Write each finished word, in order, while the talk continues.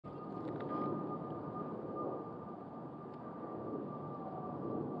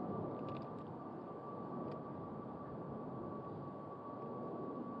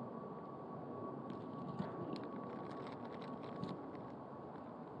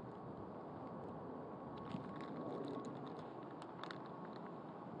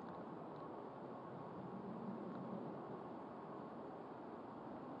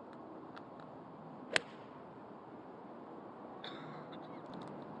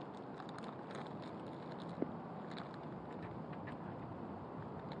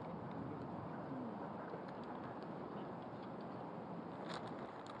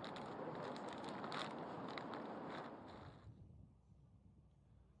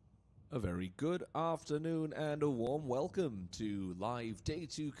A very good afternoon and a warm welcome to live Day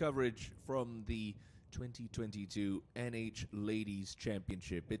 2 coverage from the 2022 NH Ladies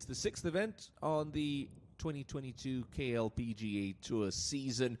Championship. It's the 6th event on the 2022 KLPGA Tour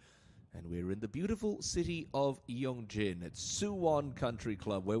season, and we're in the beautiful city of Yongjin at Suwon Country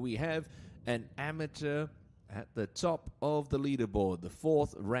Club, where we have an amateur at the top of the leaderboard, the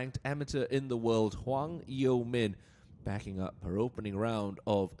 4th ranked amateur in the world, Hwang Yo-min, backing up her opening round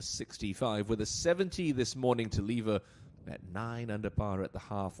of 65 with a 70 this morning to leave her at 9 under par at the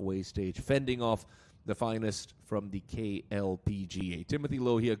halfway stage, fending off the finest from the KLPGA. Timothy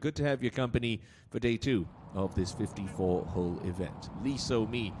Lowe here. Good to have your company for day 2 of this 54-hole event. Lee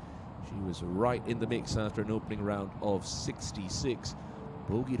So-mi, she was right in the mix after an opening round of 66.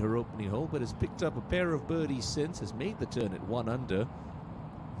 Bogeyed her opening hole, but has picked up a pair of birdies since, has made the turn at 1 under.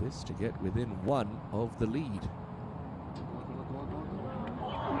 This to get within 1 of the lead.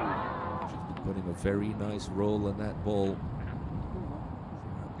 Putting a very nice roll on that ball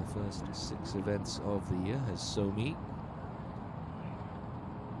throughout the first 6 events of the year, has So-mi.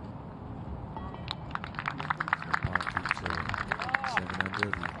 7 under,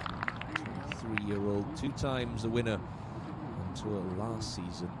 the 23-year-old, 2 times the winner on tour last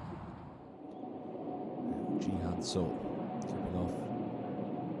season. Ji-Han So coming off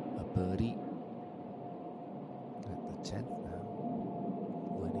a birdie at the 10th.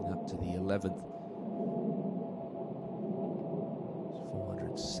 To the 11th.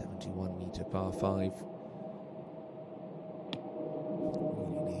 471 meter par 5.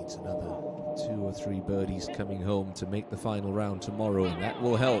 Really needs another 2 or 3 birdies coming home to make the final round tomorrow, and that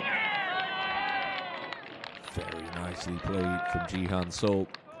will help. Very nicely played from Ji-Han So.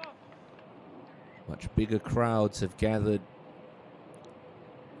 Much bigger crowds have gathered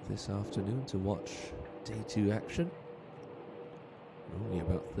this afternoon to watch day 2 action. Only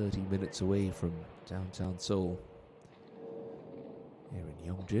about 30 minutes away from downtown Seoul, here in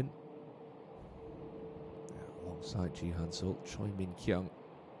Yongjin. Alongside Ji-Han So, Choi Min-kyung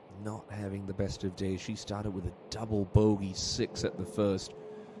not having the best of days. She started with a double bogey 6 at the first,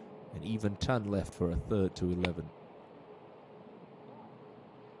 and even ton left for a third to 11.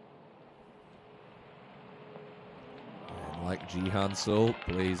 And like Ji-Han So,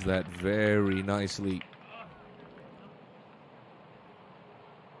 plays that very nicely.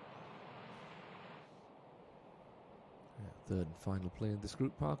 Third and final player in this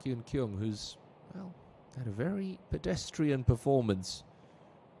group, Park Hyun-kyung, who's, well, had a very pedestrian performance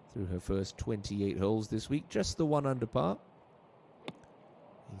through her first 28 holes this week. Just the 1 under par.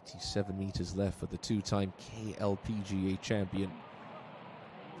 87 meters left for the 2-time KLPGA champion.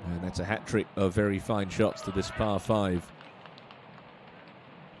 And that's a hat-trick of very fine shots to this par 5.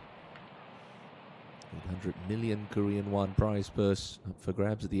 800 million Korean won prize purse up for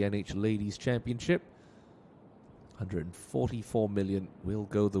grabs at the NH Ladies Championship. 144 million will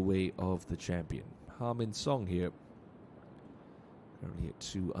go the way of the champion. Ha-min Song here, currently at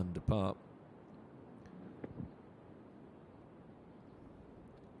 2 under par.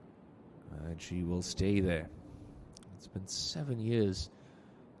 And she will stay there. It's been 7 years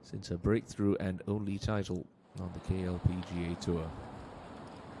since her breakthrough and only title on the KLPGA Tour.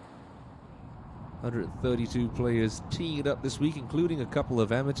 132 players teeing it up this week, including a couple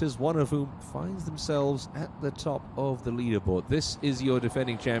of amateurs, one of whom finds themselves at the top of the leaderboard. This is your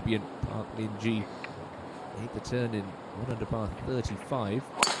defending champion, Park Min-ji. Made the turn in 1 under par 35.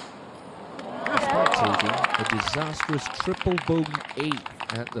 Despite taking a disastrous triple bogey 8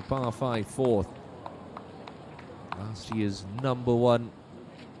 at the par 5 4th. Last year's #1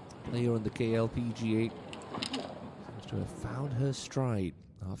 player on the KLPGA seems to have found her stride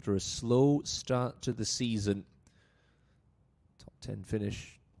after a slow start to the season. Top 10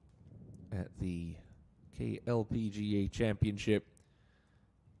 finish at the KLPGA Championship.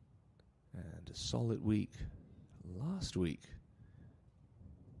 And a solid week last week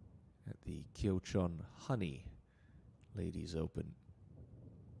at the Kyochon Honey Ladies Open.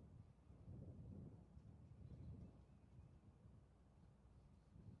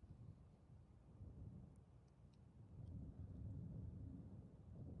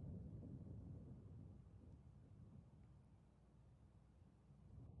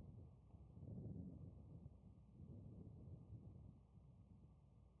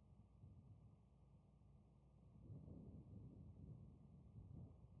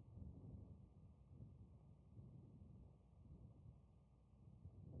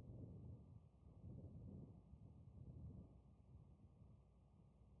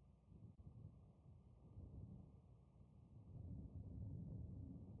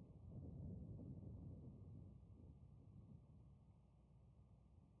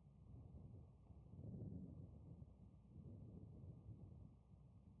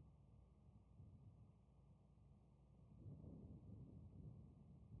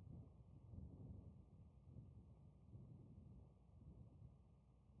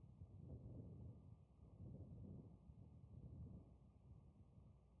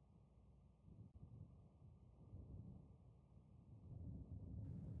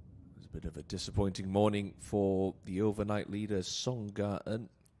 A bit of a disappointing morning for the overnight leader, Song Garten.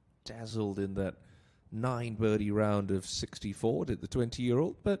 Dazzled in that 9 birdie round of 64 at the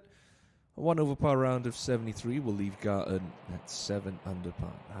 20-year-old, but a 1 over par round of 73 will leave Garten at 7 under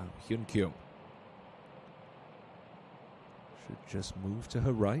par. Now, Hyun Kyung should just move to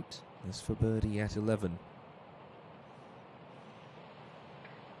her right. This for birdie at 11.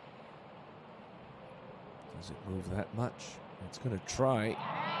 Does it move that much? It's going to try.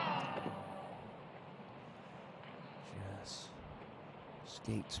 Just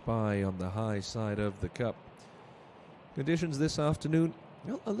skates by on the high side of the cup. Conditions this afternoon,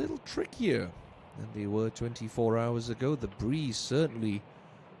 well, a little trickier than they were 24 hours ago. The breeze certainly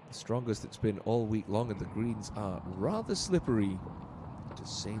the strongest it's been all week long, and the greens are rather slippery, to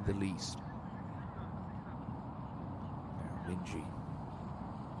say the least. Now Minji.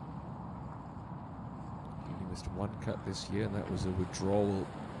 He missed 1 cut this year, and that was a withdrawal in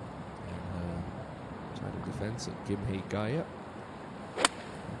title defense at Gimhae Gaya.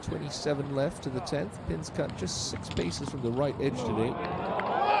 27 left to the 10th. Pins cut just 6 paces from the right edge today.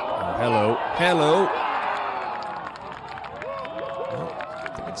 Oh, hello. Well,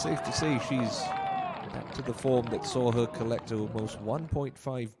 I think it's safe to say she's back to the form that saw her collect almost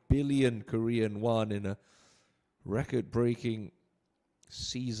 1.5 billion Korean won in a record-breaking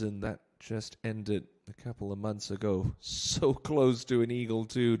season that just ended a couple of months ago. So close to an eagle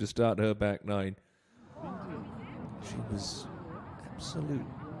too to start her back 9. She was absolute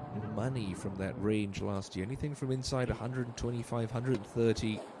money from that range last year. Anything from inside 125, 130.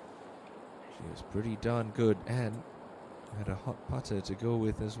 She was pretty darn good and had a hot putter to go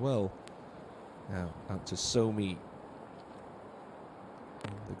with as well. Now out to Somi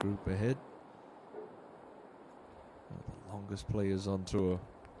in the group ahead. One of the longest players on tour.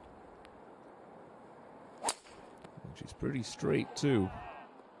 And she's pretty straight too.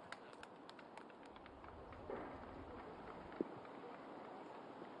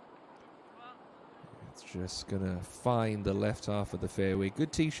 Just gonna find the left half of the fairway.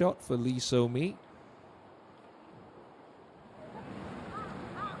 Good tee shot for Lee So-mi.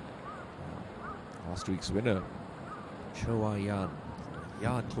 Last week's winner, Cho Ah-yan, a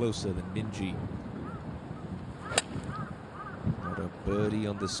yard closer than Minji. Not a birdie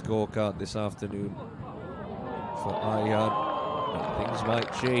on the scorecard this afternoon for Ah-yan. Things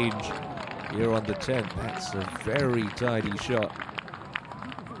might change here on the 10th. That's a very tidy shot.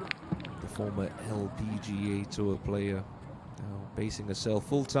 Former LPGA Tour player, now basing herself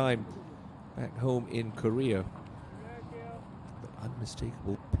full-time back home in Korea. The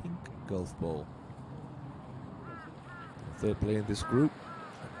unmistakable pink golf ball. The third player in this group,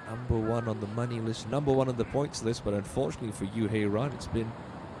 number 1 on the money list, number 1 on the points list, but unfortunately for Yoo Hae-ran, it's been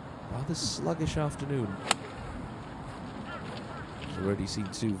a rather sluggish afternoon. She's already seen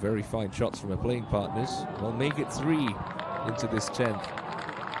 2 very fine shots from her playing partners. Well, make it 3 into this 10th.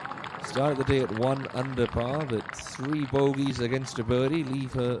 Started the day at 1 under par, but 3 bogeys against a birdie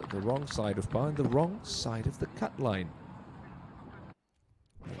leave her the wrong side of par and the wrong side of the cut line.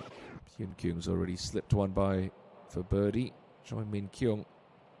 Hyun Kyung's already slipped one by for birdie. Choi Min Kyung.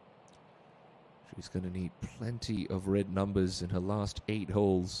 She's going to need plenty of red numbers in her last 8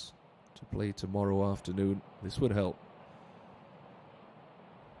 holes to play tomorrow afternoon. This would help.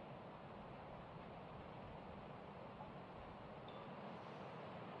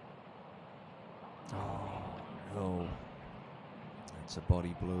 Oh, that's a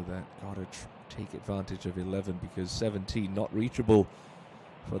body blow. That got to take advantage of 11 because 17 not reachable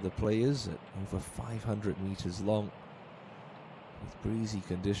for the players at over 500 meters long with breezy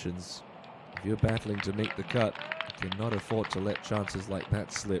conditions. If you're battling to make the cut, you cannot afford to let chances like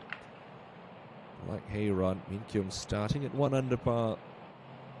that slip. Like Hae-ran, Min Kyung starting at 1 under par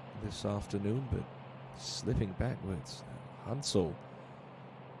this afternoon, but slipping backwards. Hansel.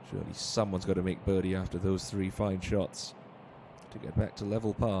 Surely someone's got to make birdie after those 3 fine shots to get back to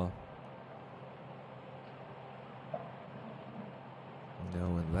level par.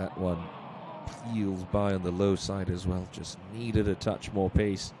 No, and that one peels by on the low side as well. Just needed a touch more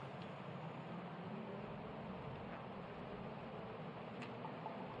pace.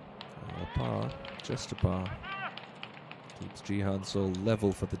 A par, just a par. Keeps Ji Han-sol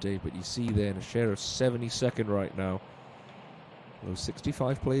level for the day, but you see there in a share of 72nd right now. Those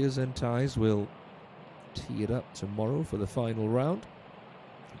 65 players and ties will tee it up tomorrow for the final round.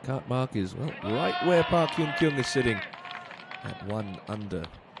 The cut mark is, well, right where Park Hyun Kyung is sitting at 1 under.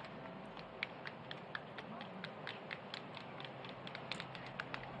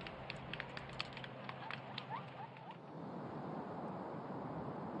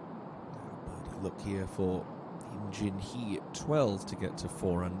 Birdie look here for Im Jin Hee at 12 to get to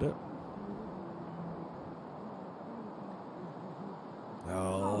 4 under.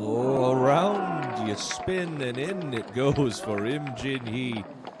 a spin, and in it goes for Im Jin Hee.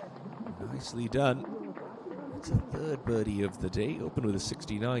 Nicely done. It's a third birdie of the day. Opened with a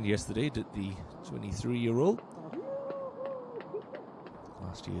 69 yesterday, did the 23-year-old.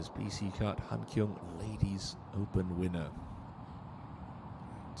 Last year's BC Kart Hankyung Ladies Open winner.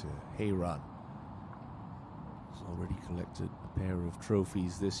 To Heyran. He's already collected a pair of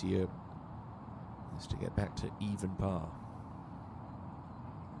trophies this year. Is to get back to even par.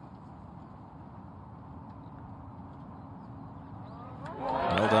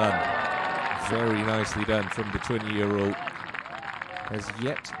 Well done. Very nicely done from the 20-year-old. Has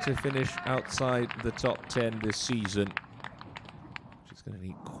yet to finish outside the top 10 this season. She's going to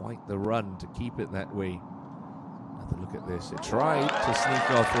need quite the run to keep it that way. Another look at this. It tried to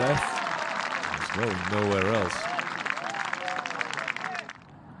sneak off left. It's going nowhere else.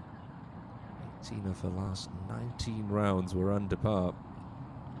 18 of her last 19 rounds were under par.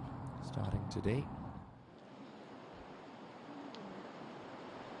 Starting today.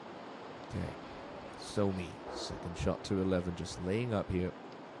 Okay, Somi, second shot to 11, just laying up here.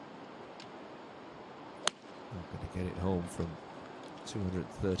 Not going to get it home from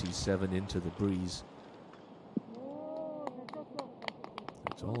 237 into the breeze.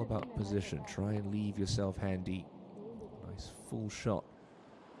 It's all about position. Try and leave yourself handy. Nice full shot.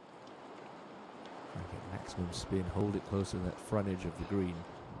 Try and get maximum spin. Hold it close to that front edge of the green.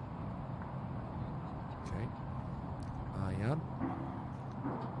 Okay, Ayan.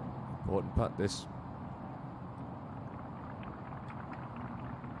 Important putt this.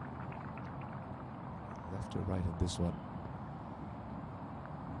 Left or right on this one.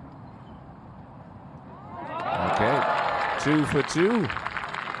 Okay, 2 for 2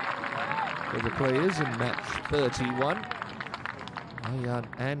 for the players in match 31. Ayan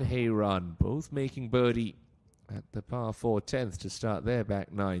and Heyran both making birdie at the par 4 10th to start their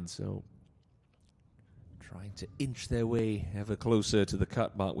back nine. So trying to inch their way ever closer to the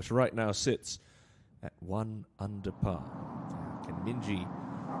cut mark, which right now sits at 1 under par. Can Minji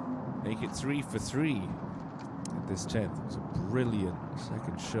make it 3 for 3 at this 10th? It's a brilliant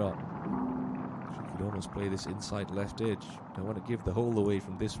second shot. She could almost play this inside left edge. Don't want to give the hole away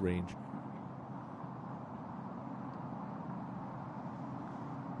from this range.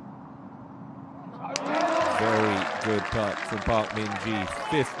 Very good putt from Park Min-ji.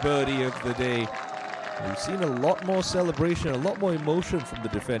 5th birdie of the day. We've seen a lot more celebration, a lot more emotion from the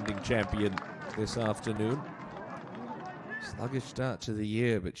defending champion this afternoon. Sluggish start to the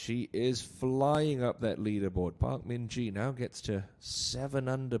year, but she is flying up that leaderboard. Park Min-ji now gets to 7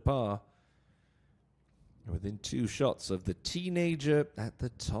 under par, within 2 shots of the teenager at the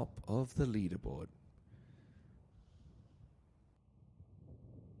top of the leaderboard.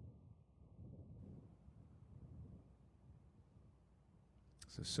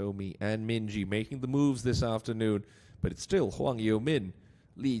 So Somi and Minji making the moves this afternoon, but it's still Hwang Yo-min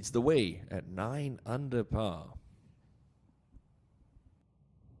leads the way at 9 under par.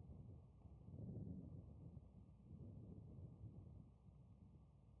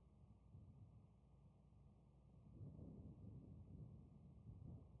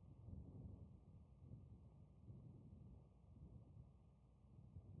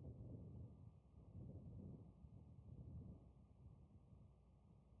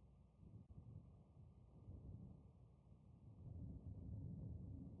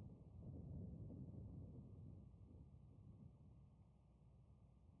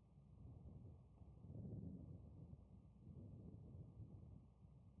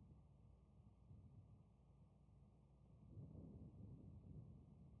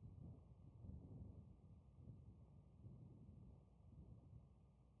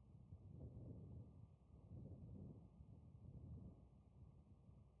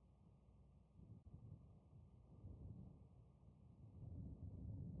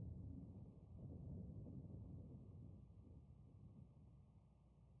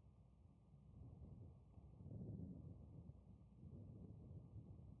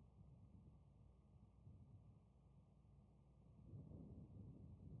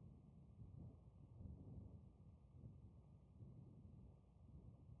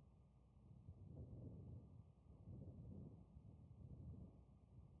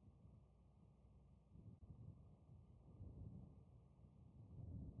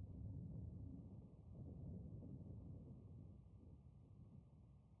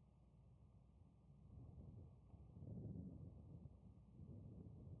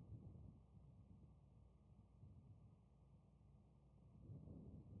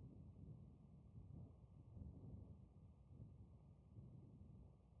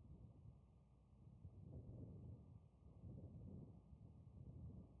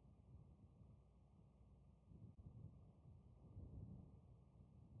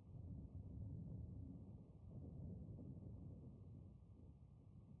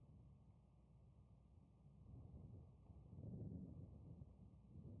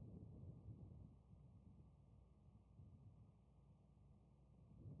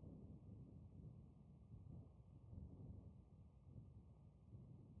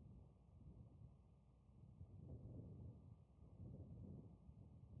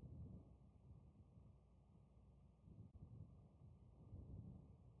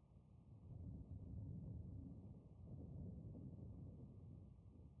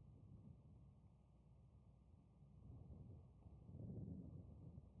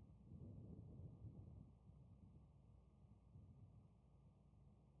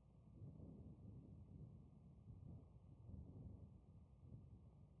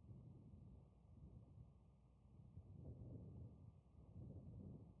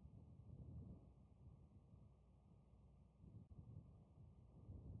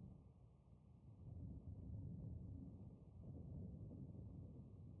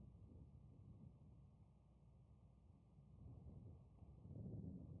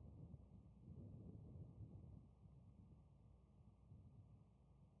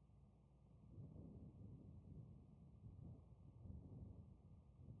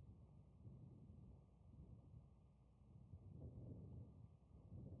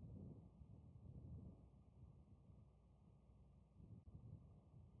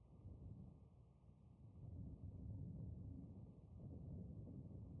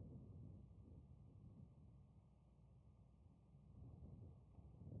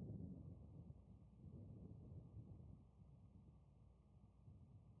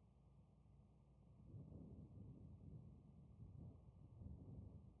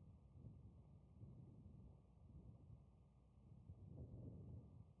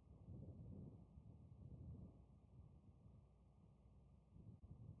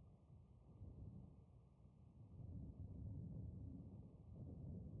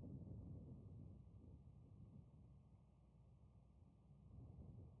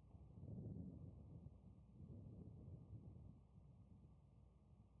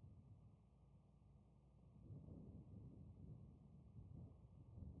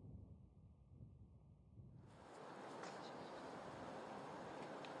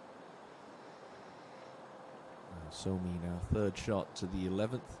 Somi now third shot to the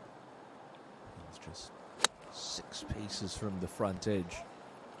 11th. He's just 6 paces from the front edge.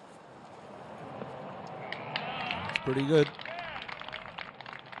 That's pretty good.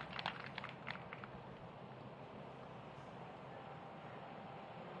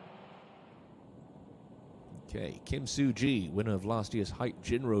 Okay, Kim Soo-ji, winner of last year's Hype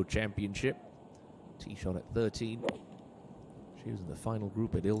Jinro Championship. Tee shot at 13. She was in the final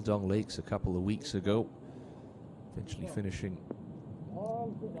group at Ildong Lakes a couple of weeks ago. Eventually finishing a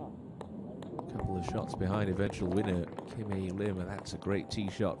couple of shots behind eventual winner Kim A-lim, and that's a great tee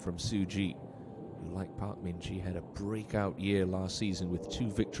shot from Soo-ji, who, like Park Min-ji, had a breakout year last season with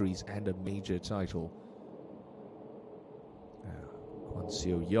 2 victories and a major title. Kwon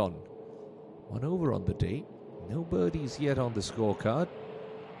Seo-yeon, 1 over on the day. No birdies yet on the scorecard.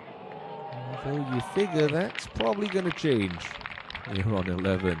 Although you figure that's probably going to change here on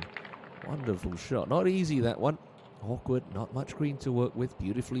 11. Wonderful shot. Not easy, that one. Awkward, not much green to work with.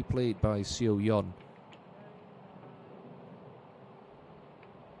 Beautifully played by Seo-yeon.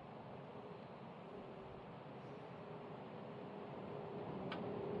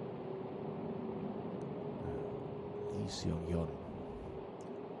 Lee Seong-yeon.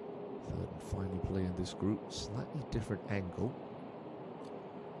 Third and final play in this group. Slightly different angle.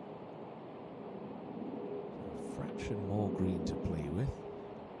 A fraction more green to play with.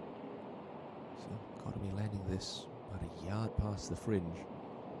 So, got to be landing this about a yard past the fringe.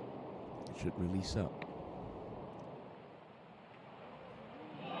 It should release up.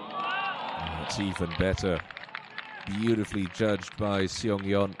 Oh, it's even better. Beautifully judged by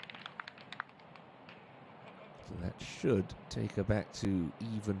Seong-yeon. So that should take her back to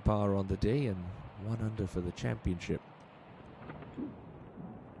even par on the day and 1 under for the championship.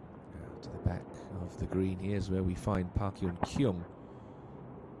 Now to the back of the green, here's where we find Park Hyun-kyung.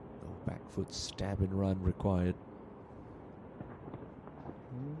 No back foot stab and run required.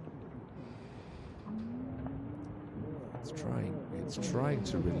 It's trying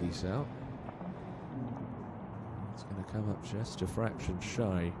to release out. It's going to come up just a fraction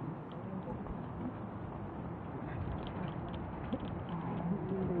shy.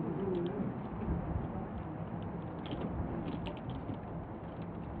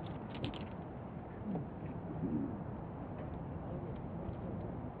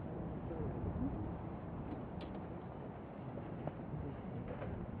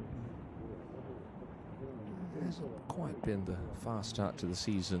 Hasn't quite been the fast start to the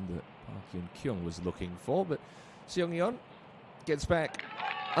season that Park Hyun-kyung was looking for, but Seong-yeon gets back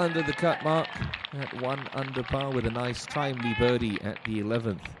under the cut mark at 1 under par with a nice timely birdie at the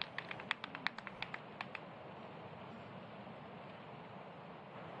 11th.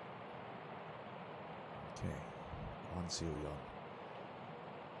 Okay, Kwon Seo-yeon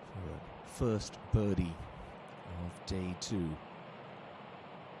for a first birdie of day 2.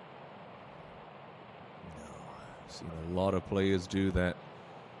 Seen a lot of players do that.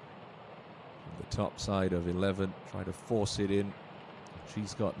 From the top side of 11, try to force it in.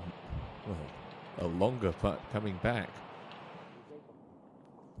 She's got, well, a longer putt coming back.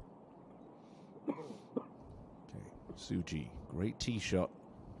 Okay, Soo-ji, great tee shot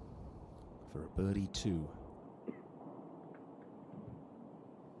for a birdie 2.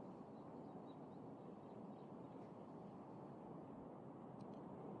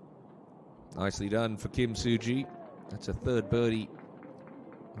 Nicely done for Kim Soo-ji. That's a 3rd birdie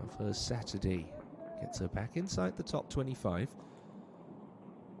of her Saturday. Gets her back inside the top 25.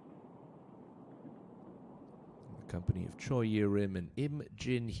 In the company of Choi Ye-rim and Im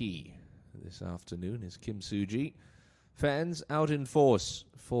Jin-hee. This afternoon is Kim Soo-ji. Fans out in force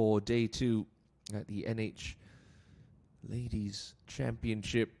for day 2 at the NH Ladies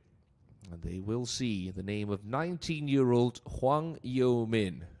Championship. And they will see the name of 19-year-old Hwang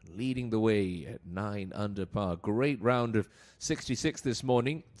Yo-min leading the way at 9 under par. Great round of 66 this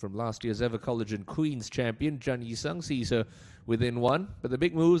morning from last year's Ever College and Queens champion Jun Yi-sung sees her within 1. But the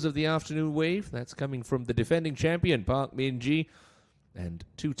big moves of the afternoon wave, that's coming from the defending champion Park Min-ji and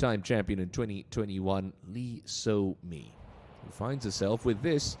 2-time champion in 2021 Lee So-mi, who finds herself with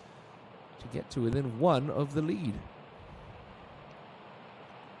this to get to within 1 of the lead.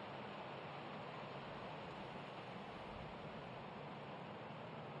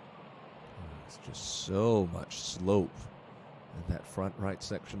 Just so much slope in that front right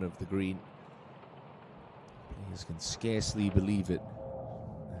section of the green. Players can scarcely believe it.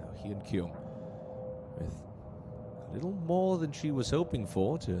 Now Hyun-kyung with a little more than she was hoping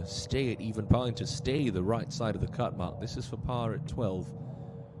for to stay at even par and to stay the right side of the cut mark. This is for par at 12.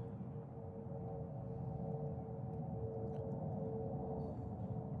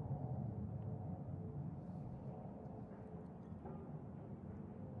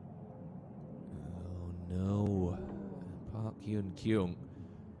 Hyun Kyung.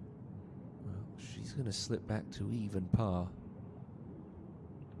 Well, she's going to slip back to even par.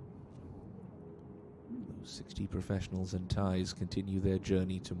 Those 60 professionals and ties continue their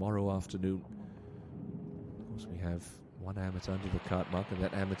journey tomorrow afternoon. Of course, we have one amateur under the cart mark, and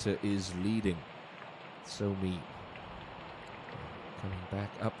that amateur is leading. Somi coming back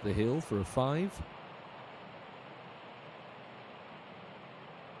up the hill for a 5.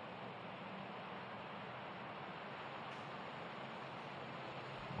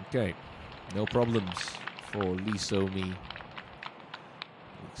 Okay, no problems for Lee So-mi. With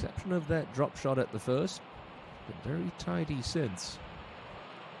the exception of that drop shot at the first, been very tidy since.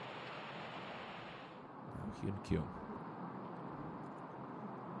 Now Hyun Kyung.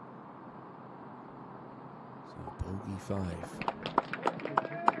 So bogey 5.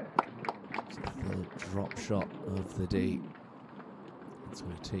 It's the third drop shot of the day. It's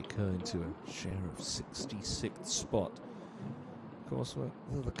going to take her into a share of 66th spot. Of course, well,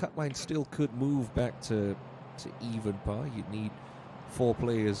 the cut line still could move back to even par. You'd need 4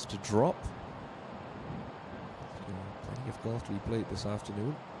 players to drop. So plenty of golf to be played this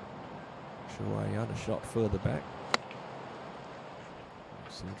afternoon. Shoayan a shot further back.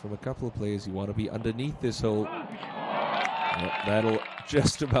 We've seen from a couple of players you want to be underneath this hole. Yep, that'll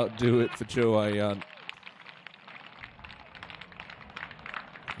just about do it for Shoayan.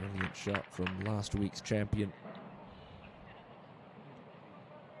 Brilliant shot from last week's champion.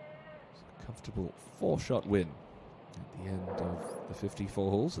 Comfortable 4-shot win at the end of the 54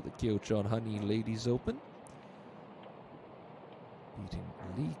 holes at the Kyochon Honey Ladies Open, beating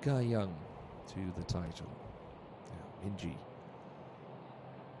Lee Ga-young to the title. Now, ENG.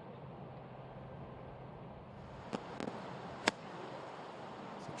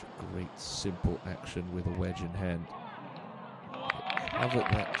 Such a great simple action with a wedge in hand. Covered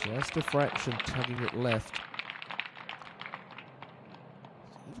that just a fraction, tugging it left.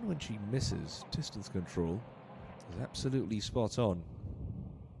 Even when she misses, distance control is absolutely spot on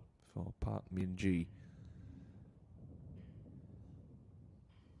for Park Min-ji.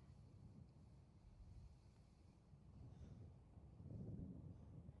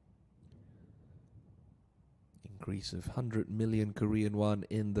 Increase of 100 million Korean won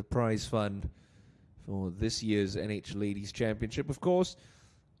in the prize fund for this year's NH Ladies Championship. Of course,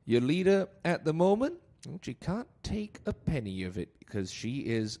 your leader at the moment, she can't take a penny of it because she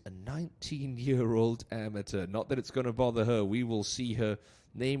is a 19-year-old amateur. Not that it's going to bother her. We will see her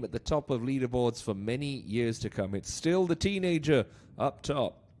name at the top of leaderboards for many years to come. It's still the teenager up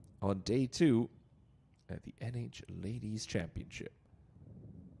top on day 2 at the NH Ladies Championship.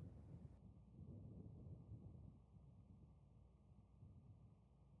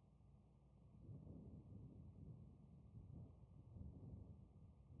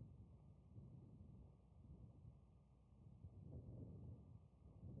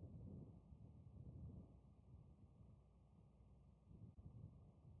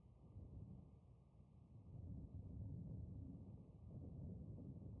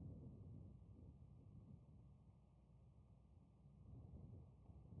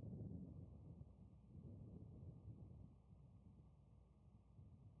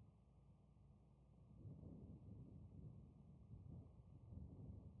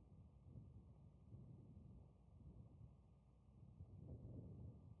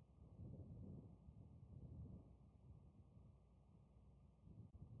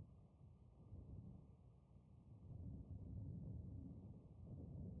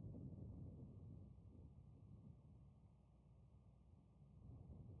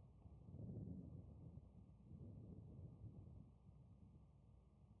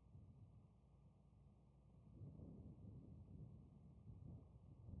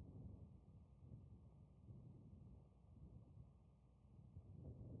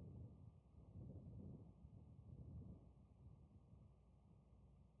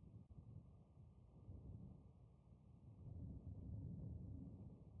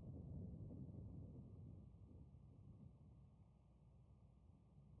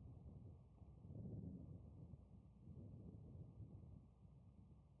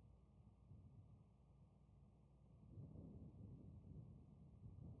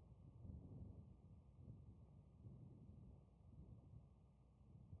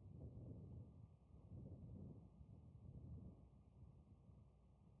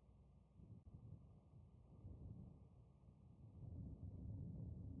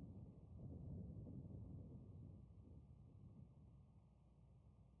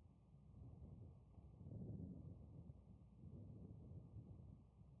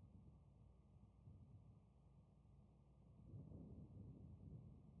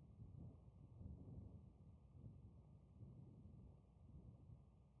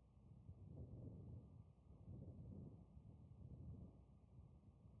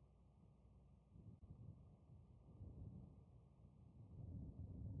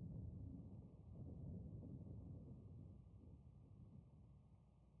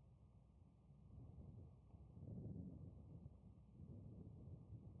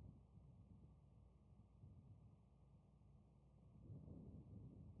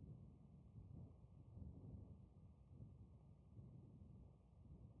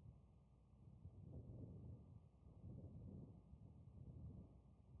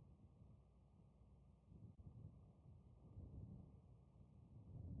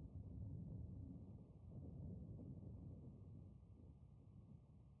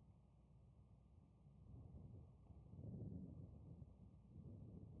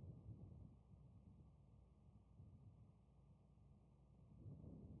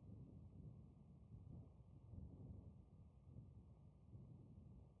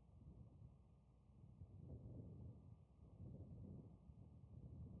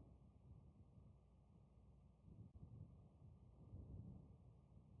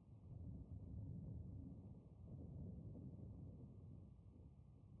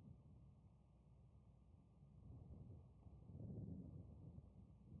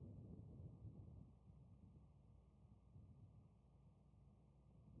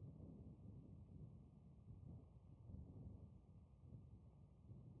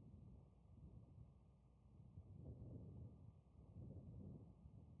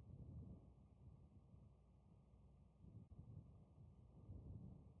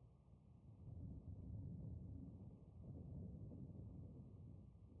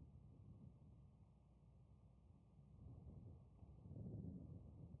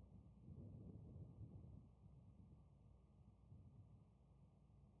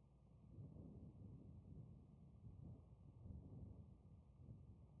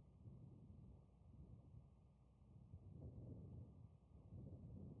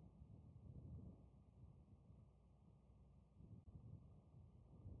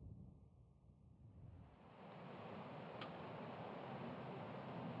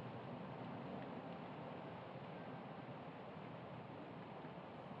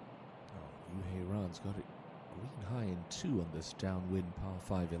 Yuhei Ran's got it green high in 2 on this downwind par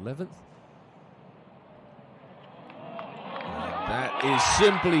 5 11th. And that is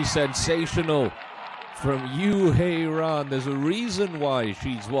simply sensational from Yuhei Ran. There's a reason why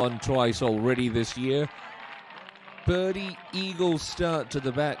she's won twice already this year. Birdie eagle start to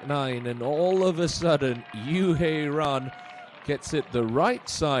the back 9, and all of a sudden Yuhei Ran gets it the right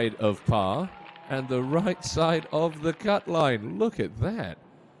side of par and the right side of the cut line. Look at that.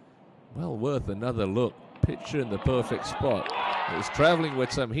 Well worth another look. Picture in the perfect spot. It was traveling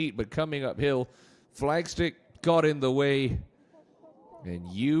with some heat, but coming uphill, flagstick got in the way, and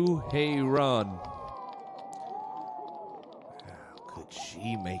Yuhei Ran. Could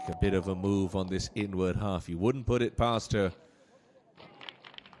she make a bit of a move on this inward half? You wouldn't put it past her.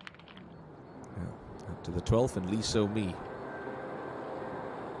 Now, up to the 12th and Lee So-mi.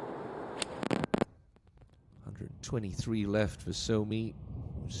 123 left for So-mi.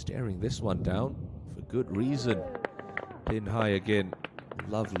 Staring this one down for good reason. Pin high again.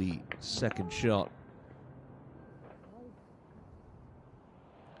 Lovely second shot.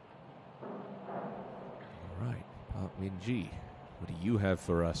 All right, Park Min-ji, what do you have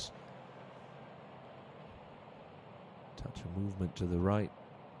for us? Touch of movement to the right.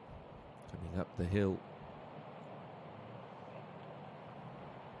 Coming up the hill.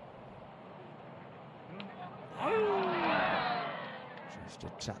 Just a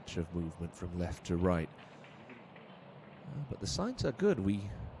touch of movement from left to right. But the signs are good. We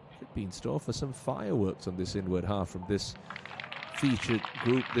could be in store for some fireworks on this inward half from this featured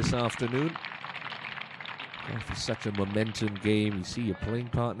group this afternoon. Golf is such a momentum game. You see your playing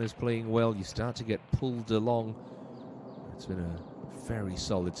partners playing well. You start to get pulled along. It's been a very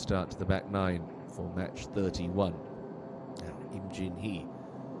solid start to the back 9 for match 31. Now, Im Jin-hee.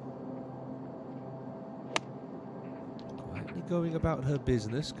 Quietly going about her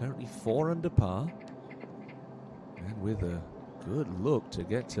business. Currently 4 under par. And with a good look to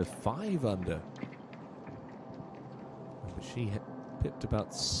get to 5 under. But she had pipped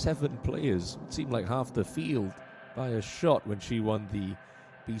about 7 players. It seemed like half the field by a shot when she won the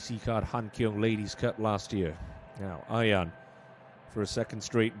BC Card Hankyong Ladies Cup last year. Now, Ayan for a second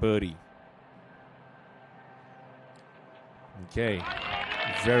straight birdie. Okay,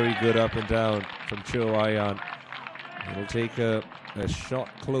 very good up and down from Cho Ayan. It'll take a shot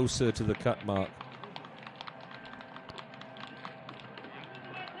closer to the cut mark.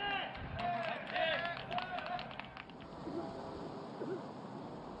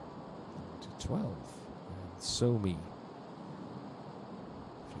 To 12. And So-mi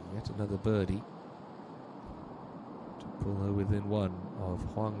for yet another birdie to pull her within 1 of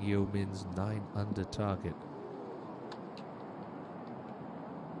Hwang Yo-min's 9 under target.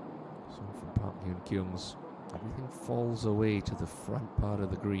 So from Park Hyun-kyung's, everything falls away to the front part of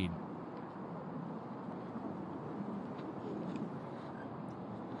the green.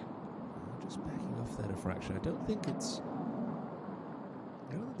 Just backing off that a fraction. I don't think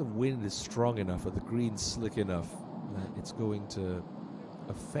the wind is strong enough or the green's slick enough that it's going to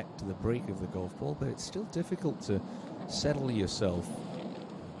affect the break of the golf ball, but it's still difficult to settle yourself.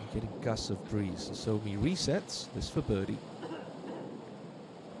 You're getting gusts of breeze. So So-mi resets this for birdie.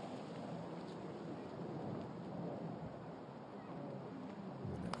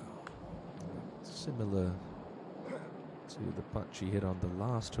 Similar to the putt she hit on the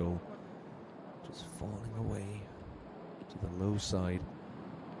last hole, just falling away to the low side.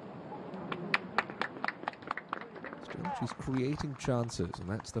 Still, she's creating chances, and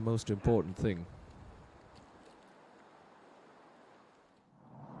that's the most important thing.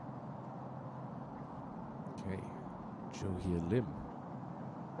 Okay, Jo Hye Lim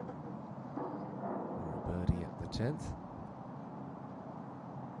for a birdie at the 10th.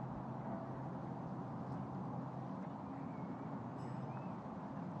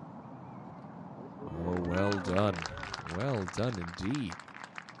 Well done indeed.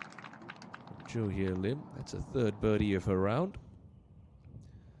 Jo Hye Lim, that's a 3rd birdie of her round.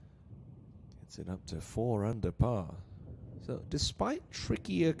 Gets it up to 4 under par. So despite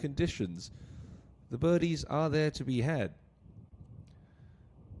trickier conditions, the birdies are there to be had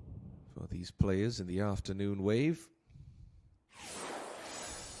for these players in the afternoon wave.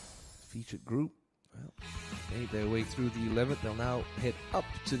 Featured group, well, made their way through the 11th. They'll now head up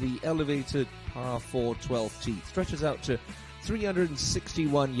to the elevated par 4 12th tee. Stretches out to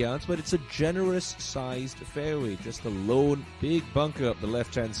 361 yards, but it's a generous-sized fairway. Just a lone big bunker up the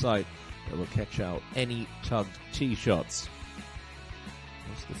left-hand side that will catch out any tugged tee shots.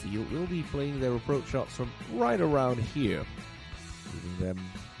 Most of the field will be playing their approach shots from right around here, giving them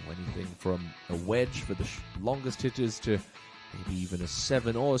anything from a wedge for the longest hitters to maybe even a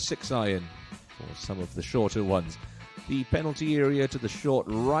 7 or 6 iron for some of the shorter ones. The penalty area to the short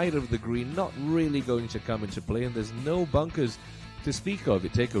right of the green not really going to come into play, and there's no bunkers to speak of.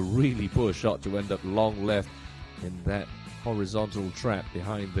 It take a really poor shot to end up long left in that horizontal trap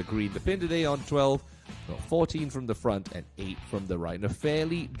behind the green. The pin today on 12, got 14 from the front and 8 from the right. In a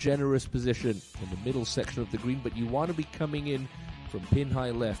fairly generous position in the middle section of the green, but you want to be coming in from pin high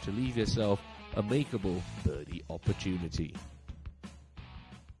left to leave yourself a makeable birdie opportunity.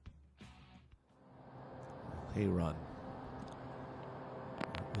 Hey run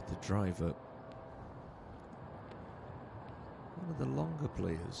with the driver. One of the longer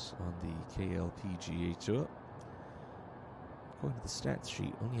players on the KLPGA Tour. According to the stats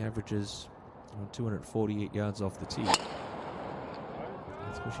sheet, only averages around 248 yards off the tee.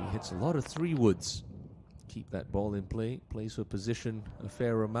 That's where she hits a lot of 3-woods. Keep that ball in play, plays her position a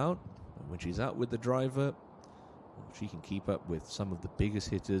fair amount. And when she's out with the driver, she can keep up with some of the biggest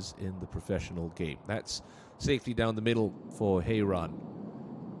hitters in the professional game. That's safety down the middle for Heyran.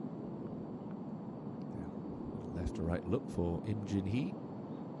 Left to right look for Im Jin Hee.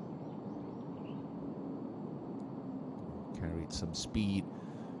 Carried some speed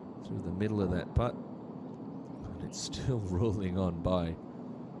through the middle of that putt, and it's still rolling on by.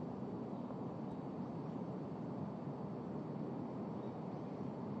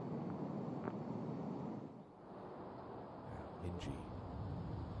 Minji.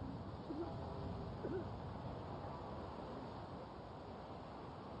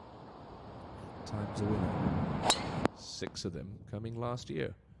 Times a winner. 6 of them coming last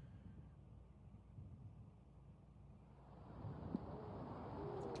year.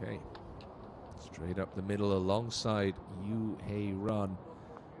 Okay, straight up the middle alongside Yu Hei Ran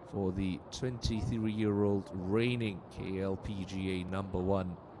for the 23-year-old reigning KLPGA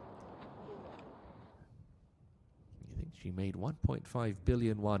 #1. You think she made 1.5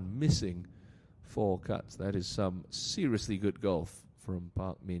 billion won missing 4 cuts. That is some seriously good golf from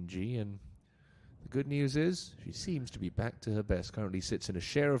Park Min-ji, and the good news is she seems to be back to her best. Currently sits in a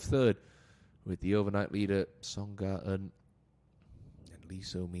share of 3rd with the overnight leader Song Ga-eun, Lee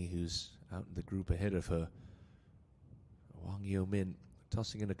So-mi, who's out in the group ahead of her. Wang Yo-min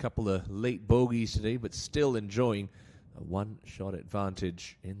tossing in a couple of late bogeys today, but still enjoying a 1-shot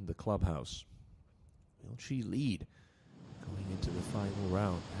advantage in the clubhouse. Will she lead going into the final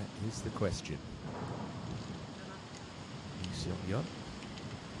round? That is the question. Lee Seong-yeon.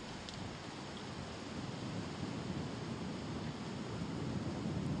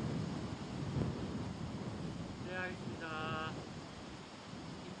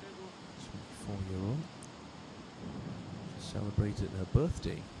 Celebrated her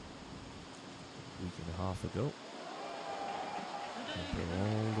birthday a week and a half ago. And go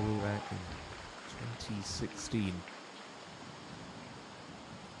all the way back in 2016.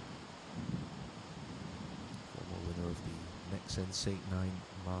 Former winner of the Nexen St. 9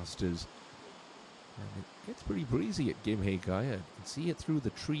 Masters. And it gets pretty breezy at Gim Hae Kai. I can see it through the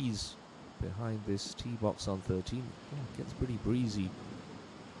trees behind this tee box on 13. Yeah, it gets pretty breezy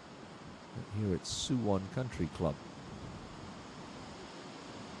here at Suwon Country Club.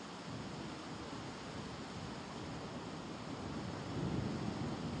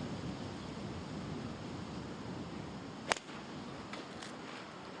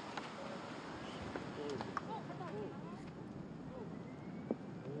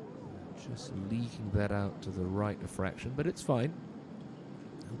 Just leaking that out to the right a fraction, but it's fine.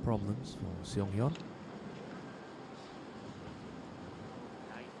 No problems for Seong-yeon.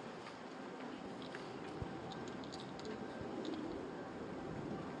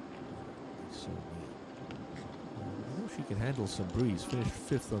 So I know she can handle some breeze. Finished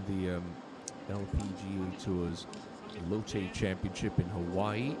 5th on the LPGA Tour's Lotte Championship in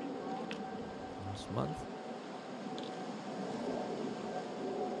Hawaii last month.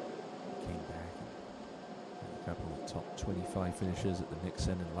 Top 25 finishes at the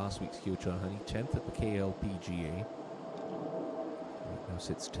Nixon and last week's Kyoto Honey, 10th at the KLPGA. Right now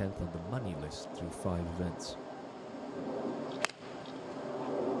sits 10th on the money list through 5 events.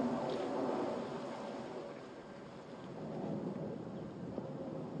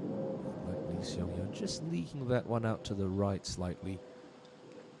 Like Lee Seong-yeon, just leaking that one out to the right slightly.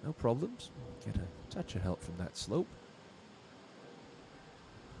 No problems. Get a touch of help from that slope.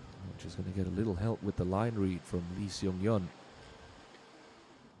 Which is going to get a little help with the line read from Lee Seong-yeon.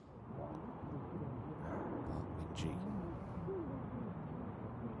 Park Min-ji.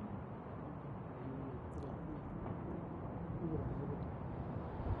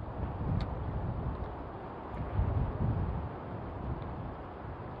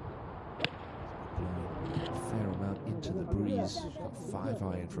 Blowing a fair amount into the degrees. She's got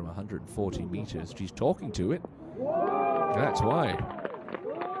 5-iron from 140 meters. She's talking to it. That's why.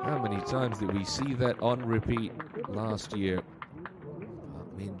 How many times did we see that on repeat last year?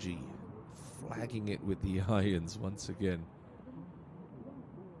 Minji flagging it with the irons once again.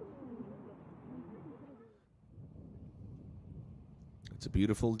 It's a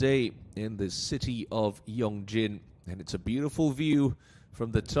beautiful day in the city of Yongjin, and it's a beautiful view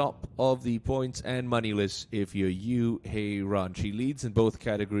from the top of the points and money list if you're Yu Hei Ran. She leads in both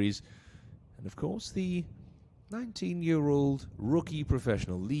categories. And of course, the 19-year-old rookie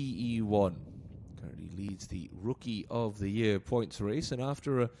professional, Lee Yi-won, currently leads the Rookie of the Year points race. And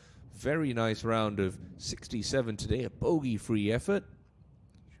after a very nice round of 67 today, a bogey-free effort,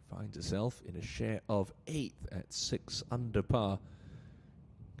 she finds herself in a share of 8th at 6 under par.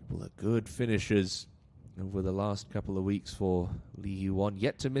 A couple of good finishes over the last couple of weeks for Lee Yi-won,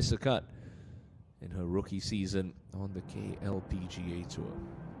 yet to miss a cut in her rookie season on the KLPGA Tour.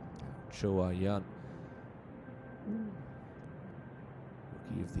 Cho Ah-yan,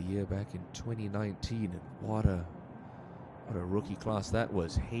 Rookie of the Year back in 2019, and what a rookie class that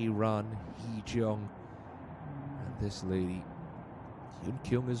was. Hei Ran, Hee Jeong, and this lady, Hyun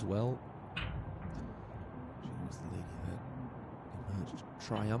Kyung as well. She was the lady that emerged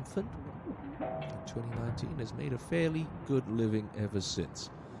triumphant in 2019, has made a fairly good living ever since.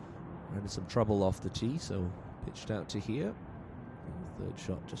 Ran into some trouble off the tee, so pitched out to here. Third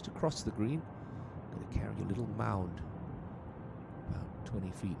shot just across the green. Going to carry a little mound about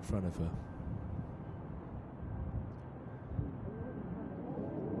 20 feet in front of her.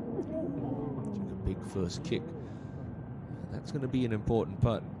 Took a big first kick. And that's going to be an important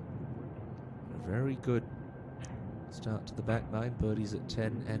putt. A very good start to the back nine. Birdies at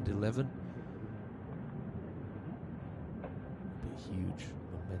 10 and 11. A huge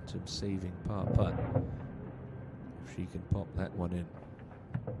momentum saving par putt if she can pop that one in.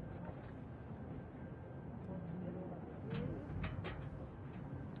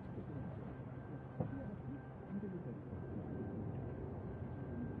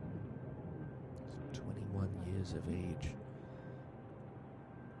 So 21 years of age.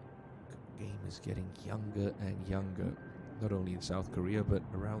 The game is getting younger and younger, not only in South Korea but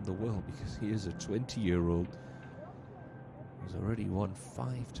around the world, because he is a 20-year-old who's already won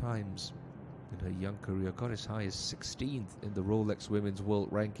 5 times in her young career, got as high as 16th in the Rolex Women's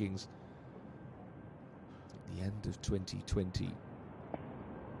World Rankings at the end of 2020.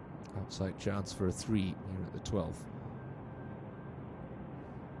 Outside chance for a 3 here at the 12th.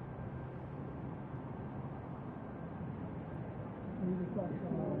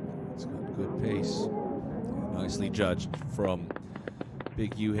 It's got good pace. Nicely judged from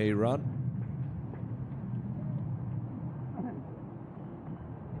Big Yu Hei Ran.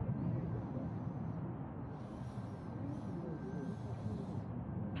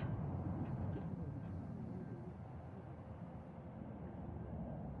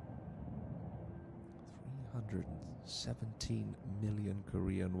 $17 million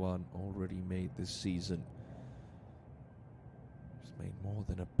Korean won already made this season. She's made more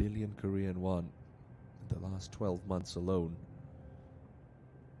than $1 billion Korean won in the last 12 months alone.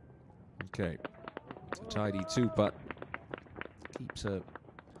 Okay, it's a tidy 2-putt. Keeps her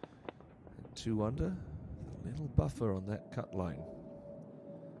at 2 under. A little buffer on that cut line.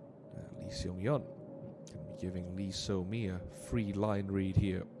 Lee Seung-yeon can be giving Lee So-mi a free line read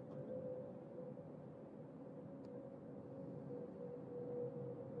here.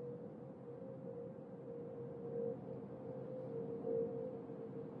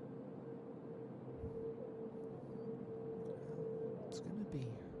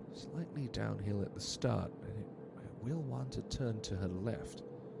 Slightly downhill at the start, and it will want to turn to her left.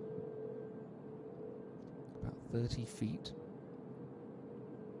 About 30 feet.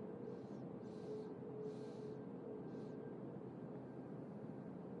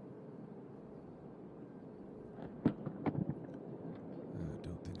 I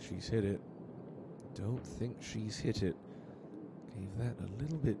don't think she's hit it. Don't think she's hit it. Gave that a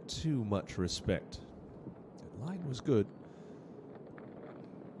little bit too much respect. The line was good.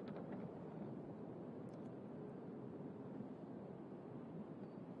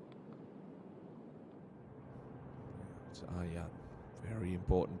 Ah-yan, very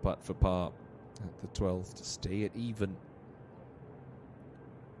important putt for par at the 12th to stay at even.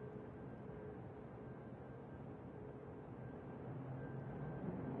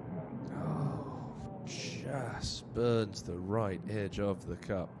 Oh, just burns the right edge of the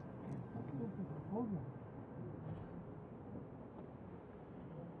cup.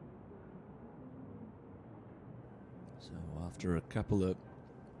 So after a couple of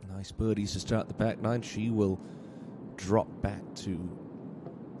nice birdies to start the back nine, she will drop back to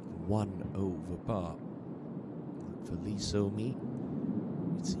 1 over par. For Lee So-mi,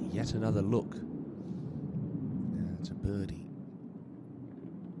 it's yet another look. It's a birdie.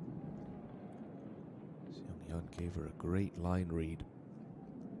 Seong-yeon gave her a great line read.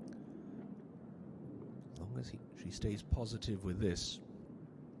 As long as she stays positive with this,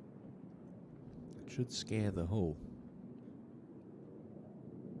 it should scare the hole.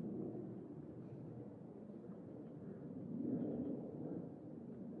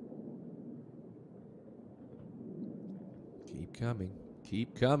 Keep coming,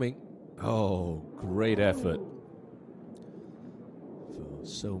 keep coming. Oh, great effort for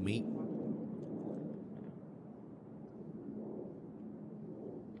So-mi.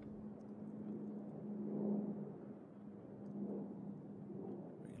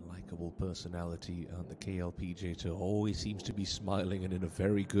 Likable personality on the KLPGA Tour, always seems to be smiling and in a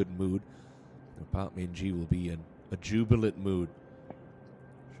very good mood. Park Min-ji will be in a jubilant mood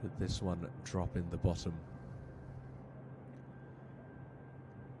should this one drop in the bottom.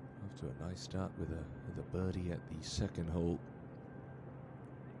 Off to a nice start with a birdie at the second hole.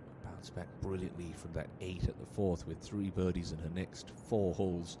 Bounced back brilliantly from that 8 at the fourth with 3 birdies in her next 4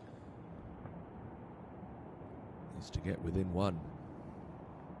 holes. Is to get within 1.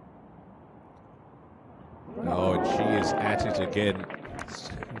 Oh, and she is at it again.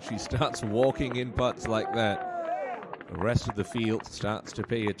 She starts walking in putts like that. The rest of the field starts to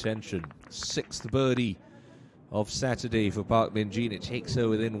pay attention. 6th birdie of Saturday for Park Min-ji. It takes her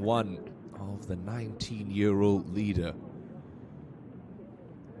within 1 of the 19-year-old leader.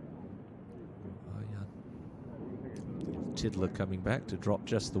 Tiddler coming back to drop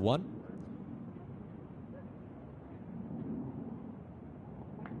just the 1.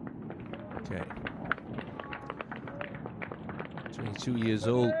 Okay. 22 years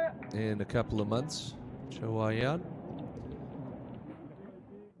old in a couple of months, Cho Ah-yeon.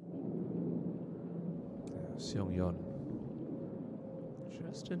 Seong-yeon,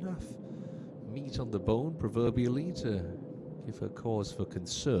 just enough meat on the bone, proverbially, to give her cause for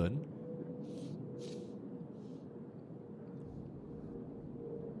concern.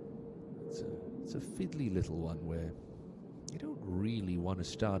 It's a fiddly little one where you don't really want to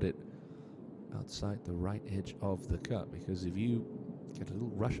start it outside the right edge of the cut, because if you get a little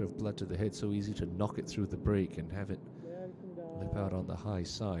rush of blood to the head, so easy to knock it through the break and have it lip out on the high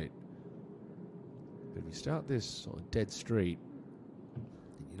side. But if you start this sort of dead straight and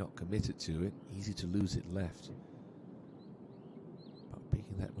you're not committed to it, easy to lose it left. But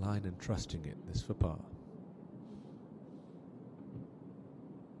picking that line and trusting it, this for par.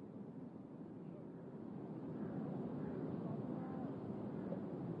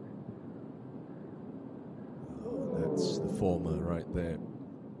 That's the former right there.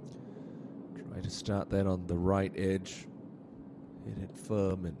 Try to start that on the right edge. Hit it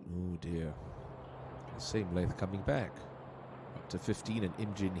firm and oh dear. Same length coming back. Up to 15 and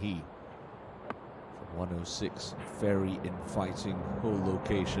Im Jin-hee from 106. Very inviting hole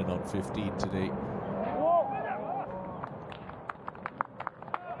location on 15 today. Well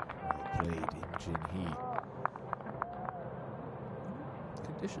played, Im Jin-hee.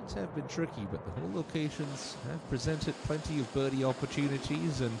 Conditions have been tricky, but the hole locations have presented plenty of birdie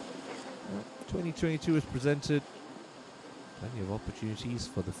opportunities, and 2022 has presented plenty of opportunities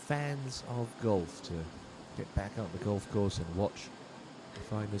for the fans of golf to get back out the golf course and watch the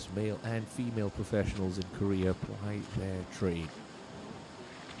finest male and female professionals in Korea ply their trade.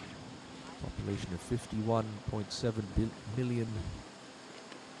 Population of 51.7 million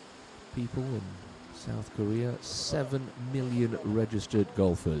people in South Korea, 7 million registered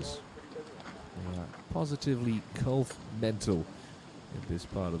golfers. They are positively golf mental in this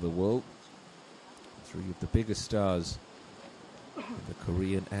part of the world. 3 of the biggest stars in the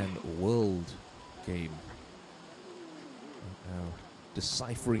Korean and world game now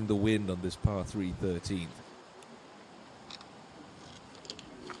deciphering the wind on this par 3 13th.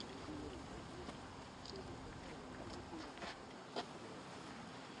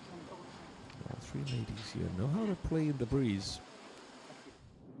 All 3 ladies here know how to play in the breeze.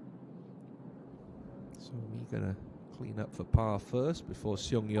 So me gonna clean up for par first before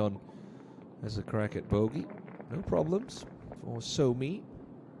Seong-yeon has a crack at bogey. No problems for So-mi.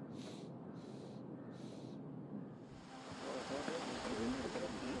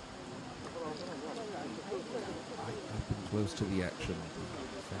 Close to the action.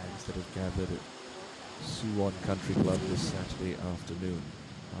 The fans that have gathered at Suwon Country Club this Saturday afternoon.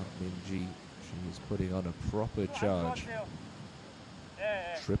 Park Min-ji, she is putting on a proper charge.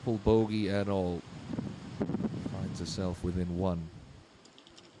 Triple bogey and all. Finds herself within 1.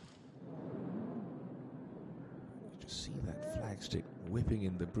 Just stick whipping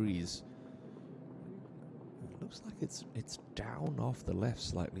in the breeze. It looks like it's down off the left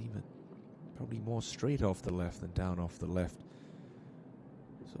slightly, but probably more straight off the left than down off the left.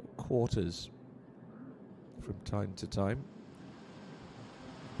 So quarters from time to time.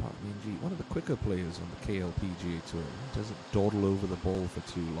 Park Min-ji, one of the quicker players on the KLPGA Tour. He doesn't dawdle over the ball for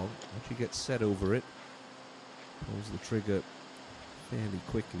too long. Once he gets set over it, pulls the trigger fairly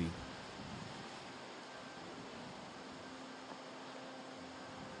quickly.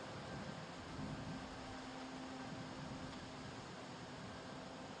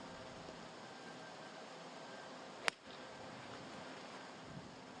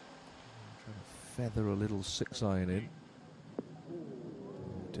 Trying to feather a little 6-iron in.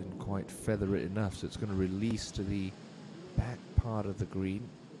 Didn't quite feather it enough, so it's going to release to the back part of the green.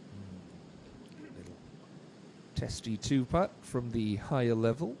 Little testy 2-putt from the higher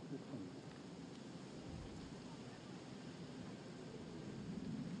level.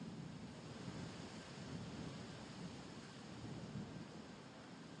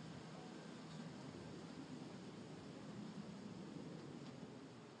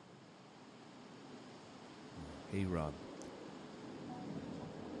 Hey, run.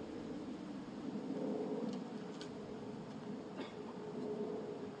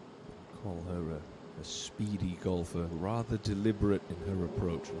 Call her a speedy golfer, rather deliberate in her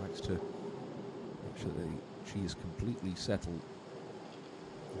approach. Likes to make sure that she is completely settled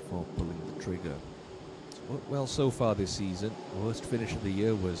before pulling the trigger. It's worked well so far this season. Worst finish of the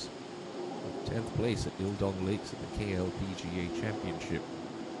year was 10th place at Ildong Lakes at the KLPGA Championship.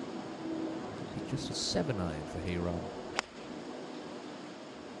 Just a 7-iron for Hayran.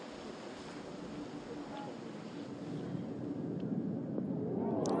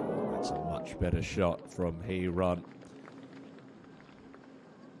 That's a much better shot from Hayran.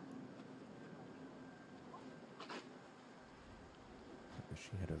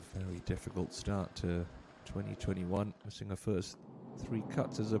 She had a very difficult start to 2021, missing her first 3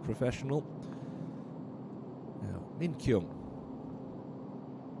 cuts as a professional. Now, Min Kyung.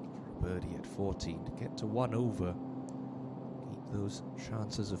 Birdie at 14 to get to 1 over. Keep those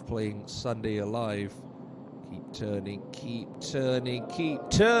chances of playing Sunday alive. Keep turning, keep turning, keep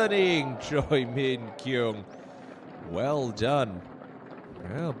turning. Choi Min Kyung. Well done.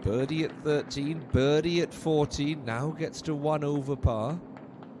 Well, birdie at 13, birdie at 14. Now gets to 1 over par.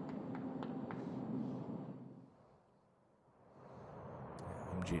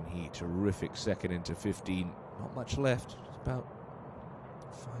 Im Jin Hee, terrific second into 15. Not much left. It's about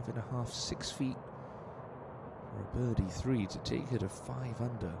 5.5, 6 feet for a birdie 3 to take her to 5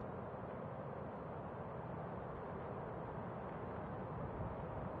 under.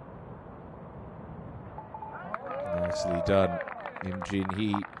 Nicely done. Im Jin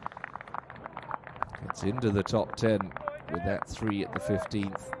Hee gets into the top 10 with that 3 at the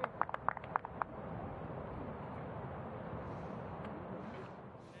 15th.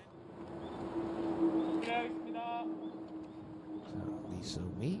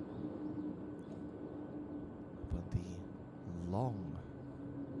 Me but the long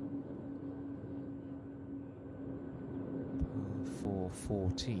for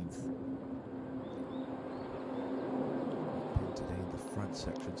 14th today in the front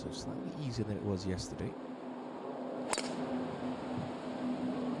section, so slightly easier than it was yesterday.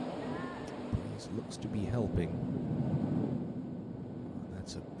 Breeze looks to be helping.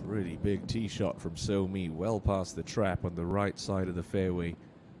 That's a pretty big tee shot from So Mi, well past the trap on the right side of the fairway.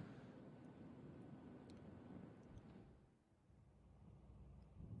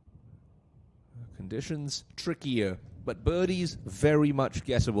 Conditions trickier, but birdies very much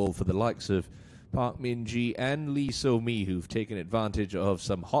gettable for the likes of Park Min-ji and Lee So-mi, who've taken advantage of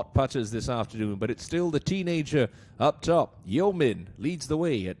some hot putters this afternoon, but it's still the teenager up top. Yeomin leads the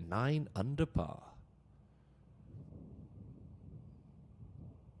way at 9 under par.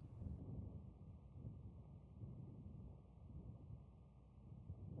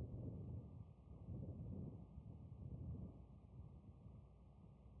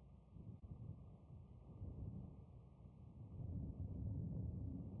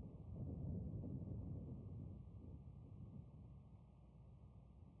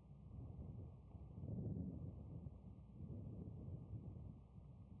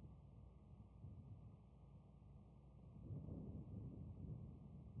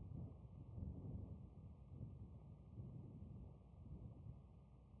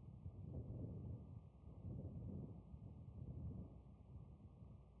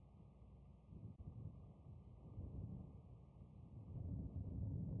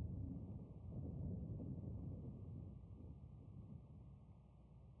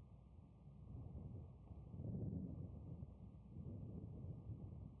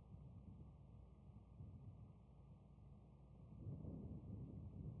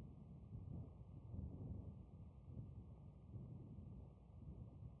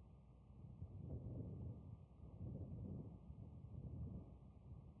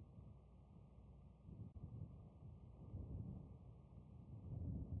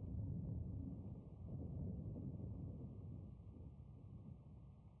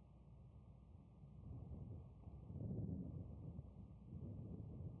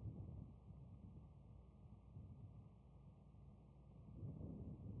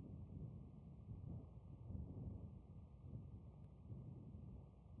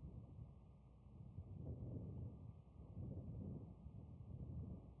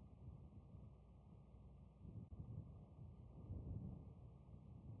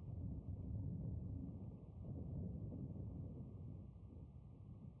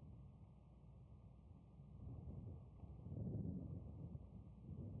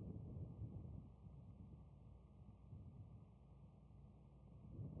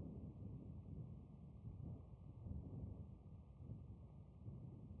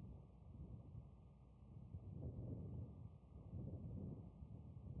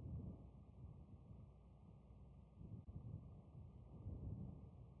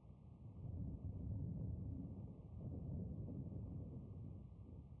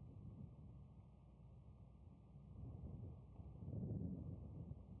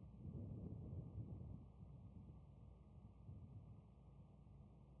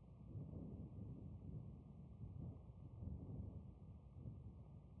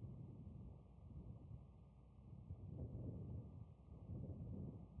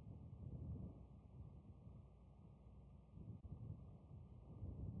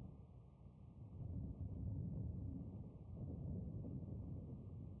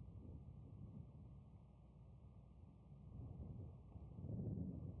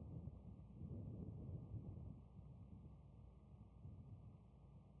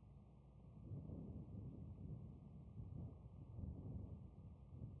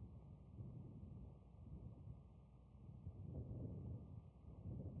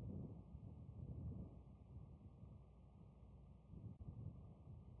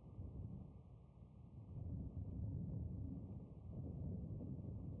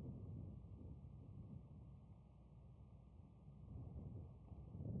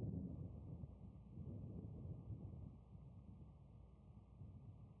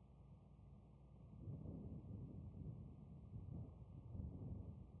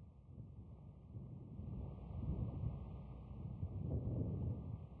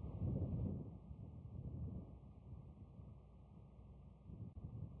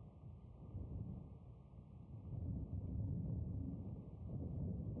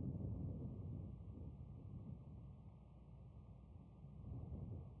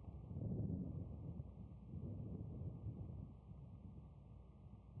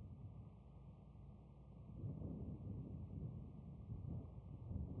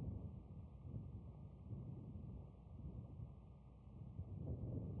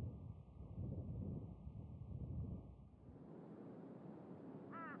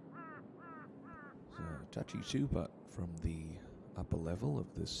 touchy two-putt from the upper level of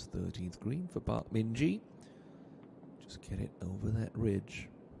this 13th green for Park Min-ji. Just get it over that ridge.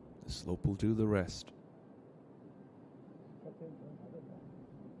 The slope will do the rest.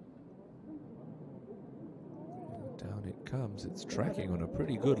 Down it comes. It's tracking on a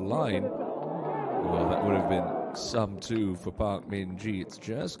pretty good line. Well, that would have been some two for Park Min-ji. It's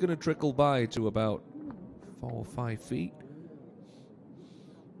just going to trickle by to about 4 or 5 feet.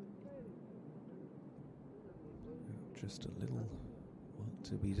 Just a little work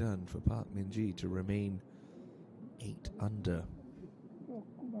to be done for Park Min-ji to remain 8 under.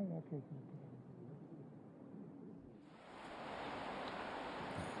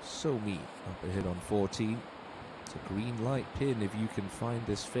 So-mi up ahead on 14. It's a green light pin if you can find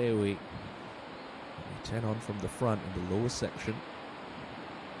this fairway. Only 10 on from the front in the lower section.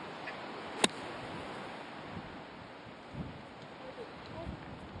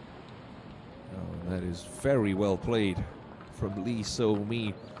 Oh, that is very well played from Lee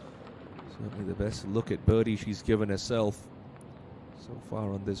So-mi. Certainly the best look at birdie she's given herself so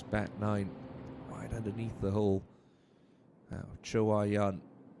far on this back nine. Right underneath the hole. Now Cho Ah-yeon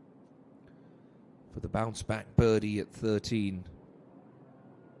for the bounce back birdie at 13.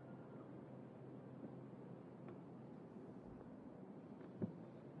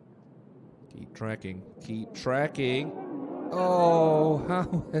 Keep tracking, keep tracking. Oh,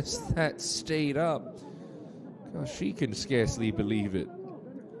 how has that stayed up? Gosh, she can scarcely believe it.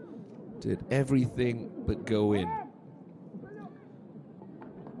 Did everything but go in.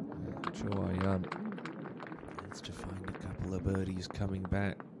 Cho Ah-yeon needs to find a couple of birdies coming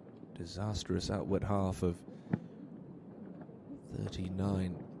back. Disastrous outward half of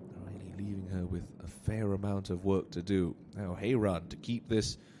 39, really leaving her with a fair amount of work to do. Now Hye-ran to keep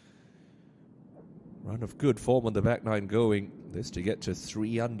this run of good form on the back nine going. This to get to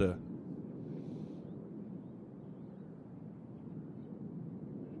 3 under.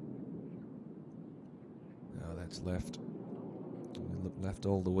 Now that's left. Left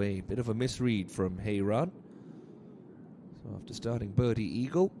all the way. Bit of a misread from Hye-ran. So after starting birdie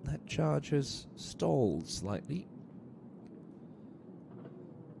eagle, that charge has stalled slightly.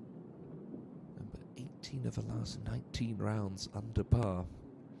 Number 18 of the last 19 rounds under par.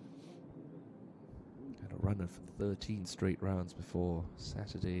 Had a run of 13 straight rounds before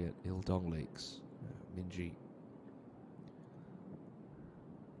Saturday at Ildong Lakes. Min-ji.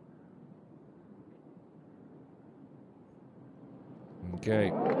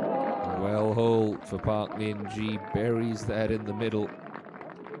 Okay. Well hold for Park Min-ji, buries that in the middle.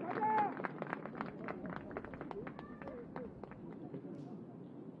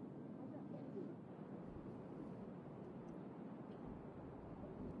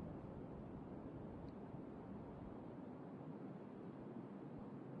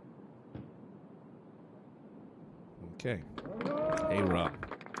 Okay. Hye-ran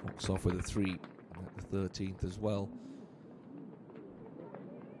walks off with a 3 at the 13th as well.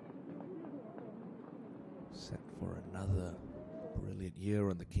 Set for another brilliant year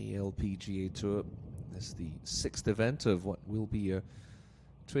on the KLPGA Tour. This is the 6th event of what will be a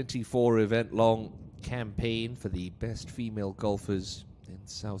 24 event long campaign for the best female golfers in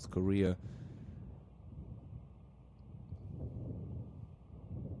South Korea.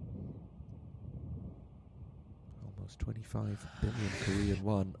 Almost 25 billion Korean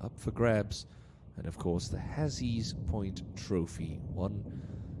won up for grabs. And of course the Hazes Point Trophy. Won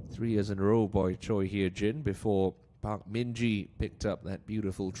 3 years in a row by Choi Hye-jin before Park Min-ji picked up that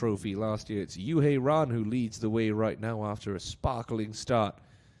beautiful trophy last year. It's Yoo Hye-ran who leads the way right now after a sparkling start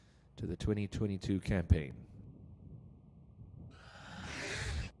to the 2022 campaign.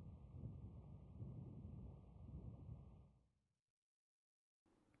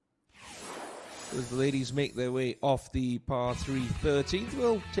 As the ladies make their way off the par 3 13th,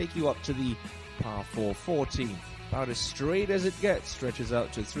 we'll take you up to the par 4 14th. About as straight as it gets, stretches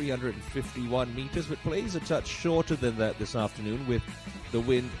out to 351 meters, but plays a touch shorter than that this afternoon with the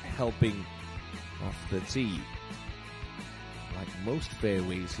wind helping off the tee. Like most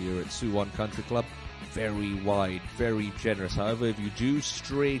fairways here at Suwon Country Club, very wide, very generous. However, if you do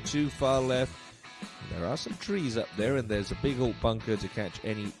stray too far left, there are some trees up there and there's a big old bunker to catch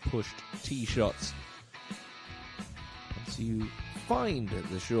any pushed tee shots. Once you find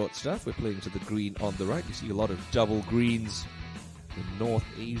the short stuff, we're playing to the green on the right. You see a lot of double greens in North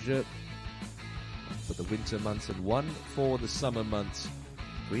Asia for the winter months and one for the summer months.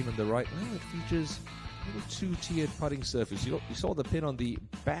 Green on the right, well, it features a little two-tiered putting surface. You saw the pin on the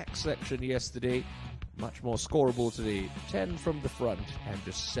back section yesterday, much more scoreable today. 10 from the front and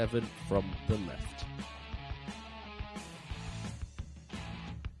just 7 from the left.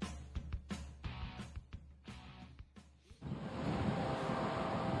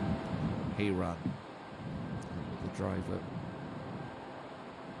 Hayran with the driver.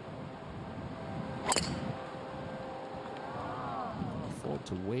 Afford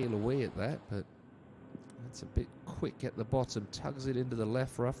to wail away at that, but that's a bit quick at the bottom. Tugs it into the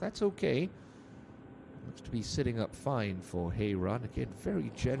left rough. That's okay. Looks to be sitting up fine for Hayran. Again,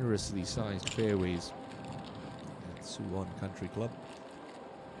 very generously sized fairways at Suwon Country Club.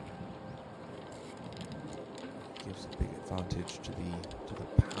 Gives a big advantage to the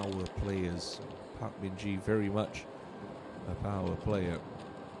power players. Park Min-ji very much a power player.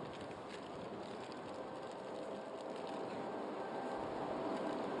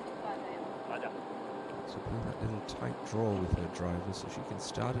 So playing that little tight draw with her driver so she can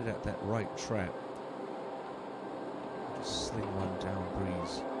start it at that right trap. Just sling one down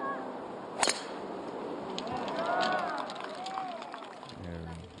breeze.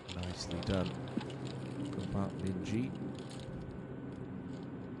 Very nicely done from Park Min-ji.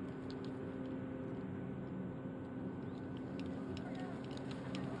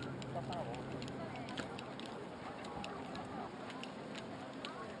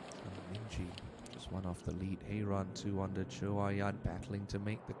 Just one off the lead. Hayran 2 under. Cho Ah-yan battling to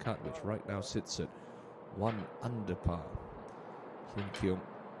make the cut, which right now sits at 1 under par. Hyun Kyung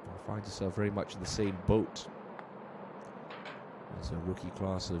finds herself very much in the same boat as a rookie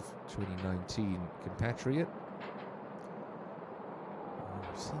class of 2019 compatriot.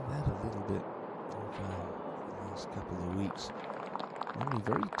 We've seen that a little bit over the last couple of weeks. Only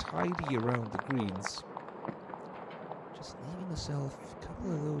very tidy around the greens. Just leaving herself a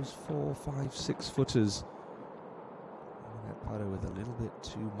couple of those 4, 5, 6 footers. And that putter with a little bit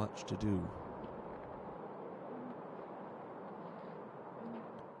too much to do.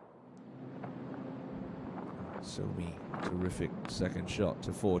 Somi, terrific second shot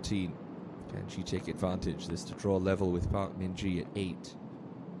to 14. Can she take advantage? This to draw level with Park Min-ji at 8.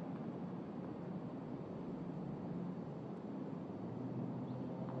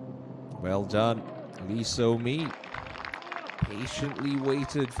 Well done, Lee So-mi. Patiently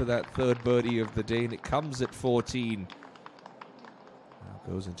waited for that third birdie of the day, and it comes at 14. Now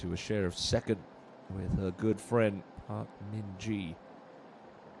goes into a share of second with her good friend Park Min-ji.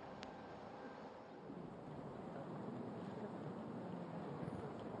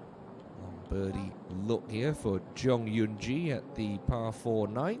 Birdie look here for Jung Yoon-ji at the par 4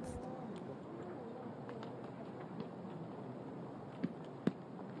 ninth.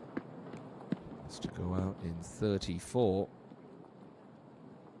 It's to go out in 34.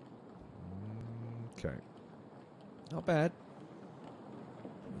 Okay. Not bad.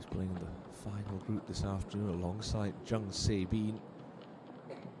 He's playing the final group this afternoon alongside Jung Se-bin.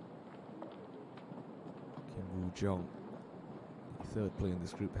 Kim Woo-jung, third player in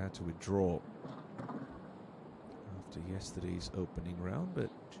this group, had to withdraw after yesterday's opening round, but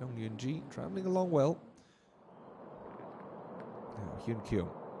Jung Yoon-ji travelling along well. Now Hyun Kyung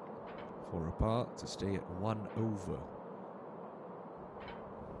for a par to stay at 1 over.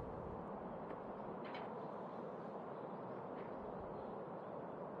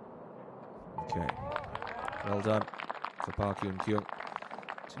 Okay, well done for Park Hyun Kyung.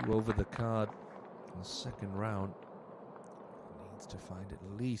 2 over the card in the second round. To find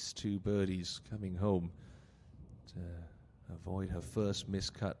at least 2 birdies coming home to avoid her first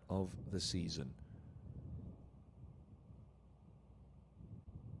miscut of the season.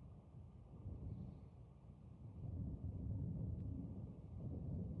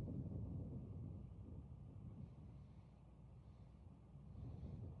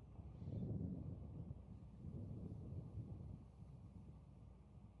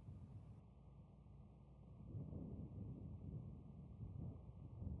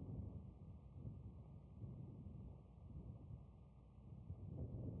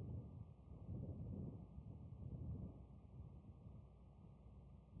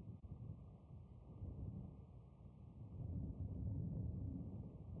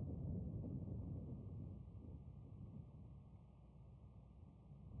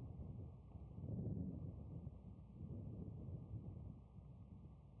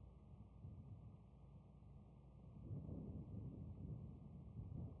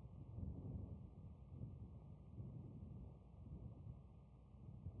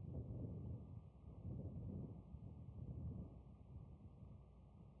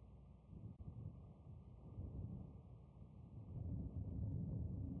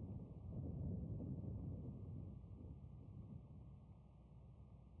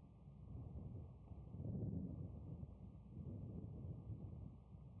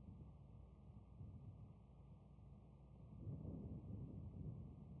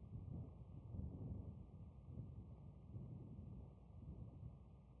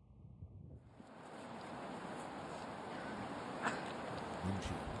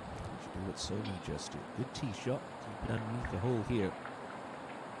 She do it so majestic. Good tee shot. Keep it underneath the hole here.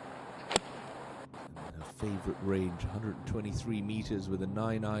 And her favorite range, 123 meters with a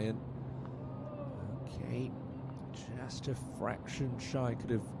 9-iron. Okay, just a fraction shy.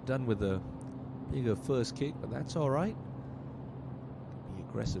 Could have done with a bigger first kick, but that's all right. Be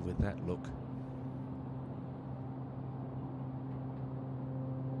aggressive with that look.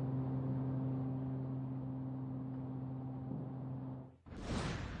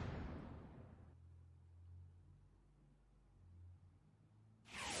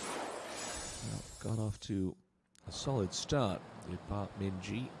 Got off to a solid start with Park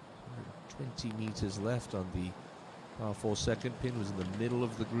Min-ji. 120 meters left on the par 4 second. Pin was in the middle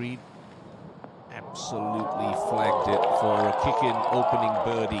of the green. Absolutely flagged it for a kick-in opening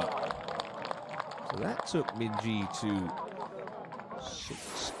birdie. So that took Min-ji to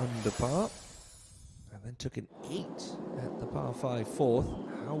 6 under par. And then took an 8 at the par 5 fourth.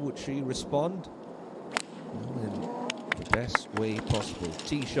 How would she respond? Well, in the best way possible.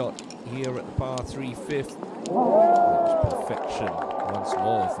 Tee shot here at the par 3 fifth. That was perfection once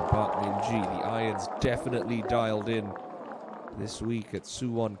more from Park Min-ji. The irons definitely dialed in this week at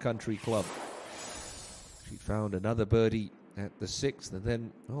Suwon Country Club. She found another birdie at the 6th, and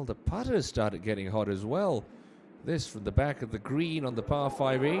then all the putters started getting hot as well. This from the back of the green on the par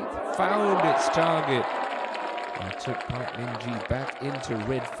 5 8th found its target and took Park Min-ji back into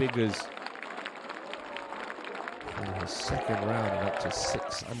red figures for her second round and up to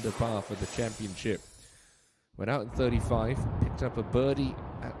 6 under par for the championship. Went out in 35, picked up a birdie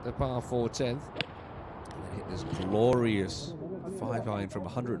at the par 4 10th, and hit this glorious 5-iron from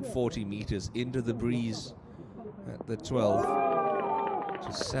 140 meters into the breeze at the 12th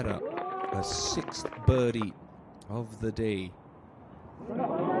to set up a 6th birdie of the day. She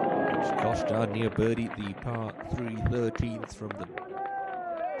gosh darn near birdied the par 3 13th from the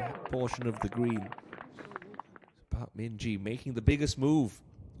back portion of the green. Park Min-ji making the biggest move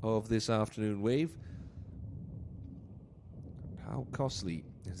of this afternoon wave. How costly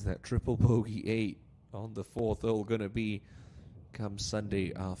is that triple bogey 8 on the 4th hole going to be come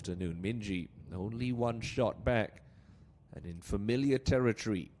Sunday afternoon? Min-ji only one shot back and in familiar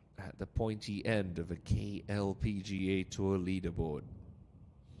territory at the pointy end of a KLPGA Tour leaderboard.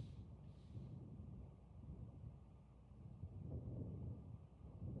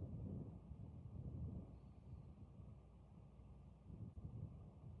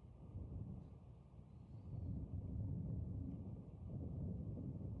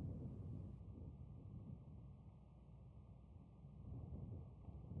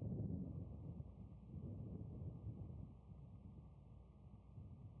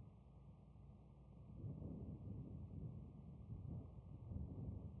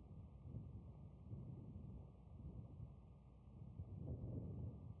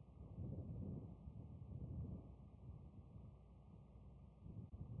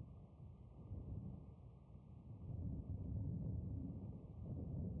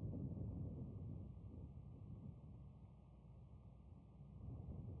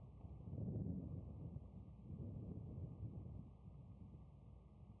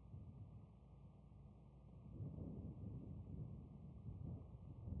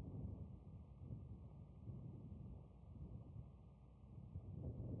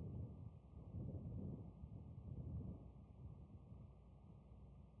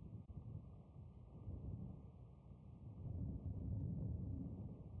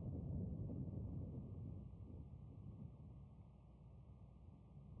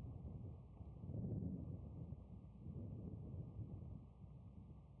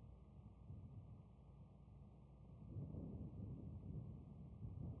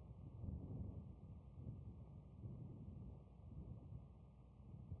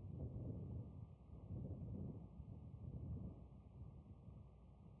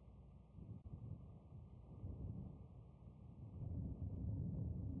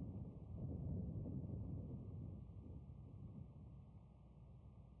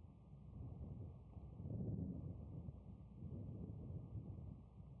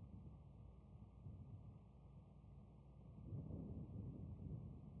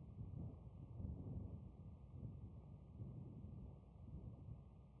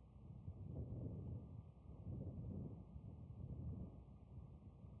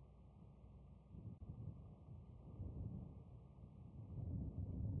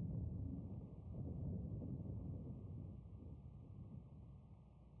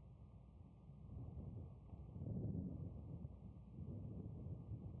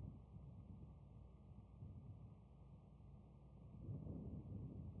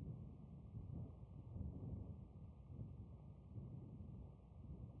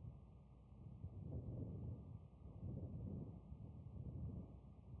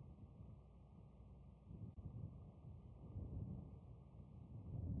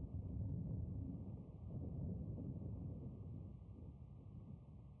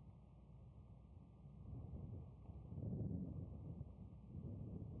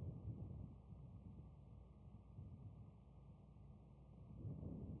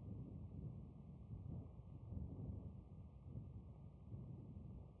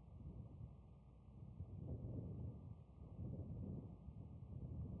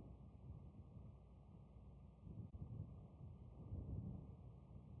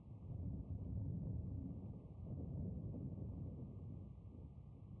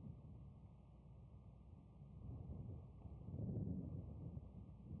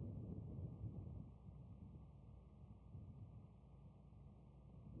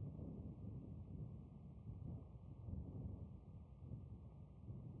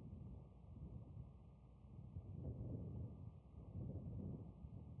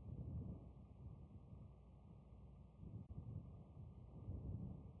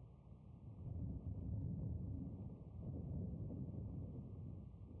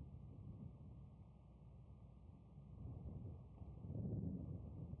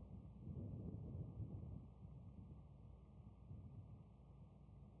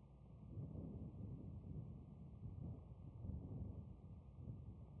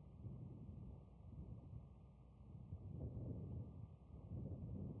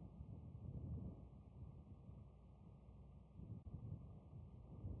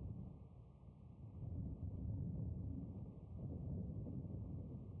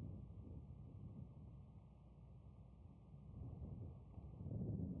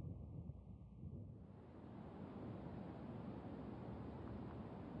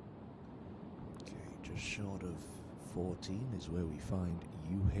 short of 14 is where we find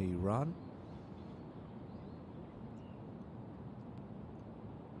Yuhei Ran.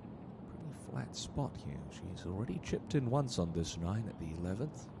 Pretty flat spot here. She's already chipped in once on this 9 at the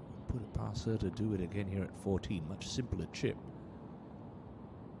 11th. Put it past her to do it again here at 14. Much simpler chip.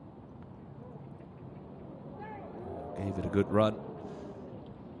 Gave it a good run.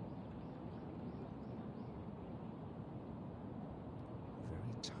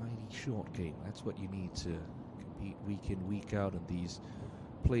 Very tidy short game. That's what you need to compete week in, week out in these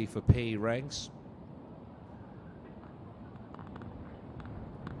play for pay ranks.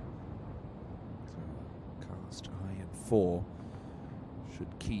 So cast iron 4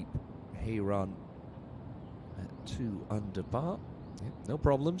 should keep Heiran at 2 under par. Yep, no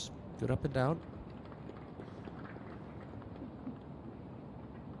problems. Good up and down.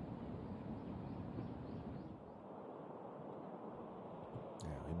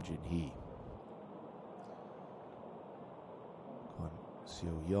 Jin Hee. Kwon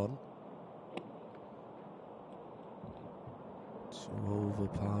Seo Yeon. 2 over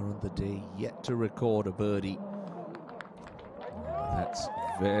par on the day, yet to record a birdie. Oh, that's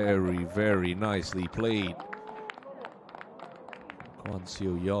very, very nicely played. Kwon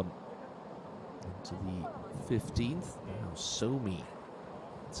Seo Yeon into the 15th. Now Somi,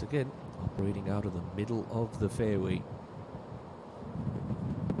 once again, operating out of the middle of the fairway.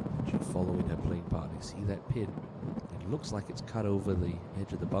 Following her playing partner. See that pin? It looks like it's cut over the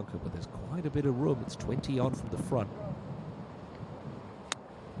edge of the bunker, but there's quite a bit of room. It's 20 on from the front.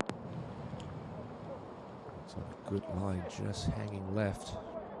 It's on a good line, just hanging left.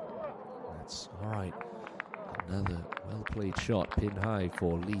 That's all right. Another well-played shot, pin high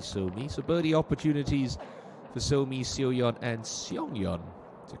for Lee Somi. So birdie opportunities for Somi, Seo Yeon, and Seong Yeon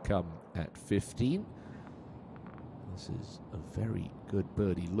to come at 15. This is a very good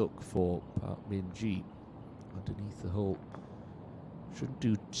birdie look for Park Min-ji underneath the hole. Shouldn't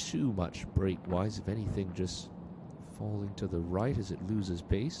do too much break-wise. If anything, just falling to the right as it loses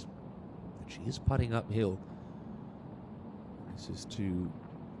pace. But she is putting uphill. This is to move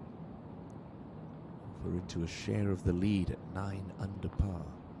her into a share of the lead at 9 under par.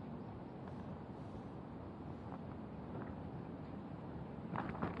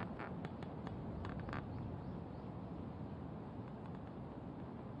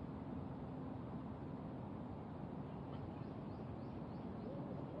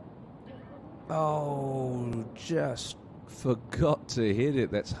 Oh, just forgot to hit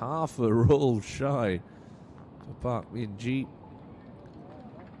it. That's half a roll shy for Park Min-ji.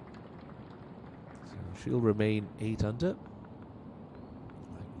 So she'll remain 8 under.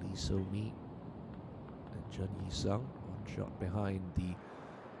 Like Lee So-mi and Jun Yi-sung, 1 shot behind the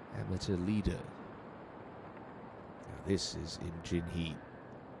amateur leader. Now this is Im Jin-hee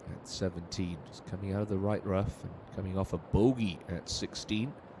at 17, just coming out of the right rough and coming off a bogey at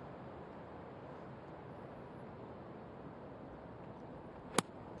 16.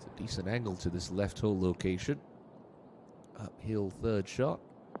 Decent angle to this left hole location. Uphill 3rd shot.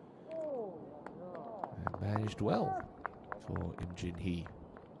 And managed well for Im Jin-hee.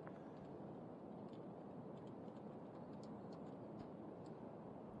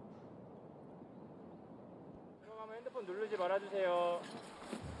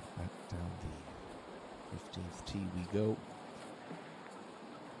 Back down the 15th tee we go.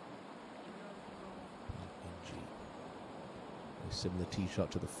 Similar tee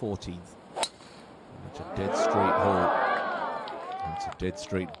shot to the 14th. That's a dead straight hole. That's a dead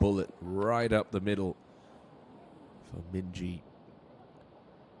straight bullet right up the middle for Min-ji.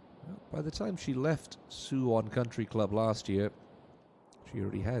 Well, by the time she left Suwon Country Club last year, she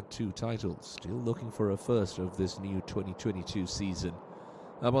already had 2 titles. Still looking for her first of this new 2022 season.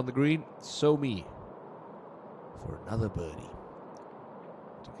 Up on the green, Somi for another birdie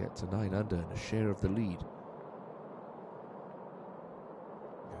to get to 9 under and a share of the lead.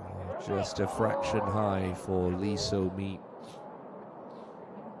 Just a fraction high for Lee So-mi.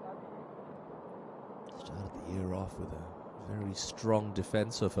 Started the year off with a very strong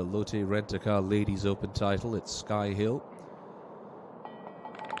defense of her Lotte Rent-A-Car Ladies Open title at Sky Hill.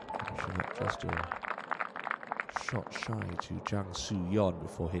 Finishing up just a shot shy to Jang Soo-yeon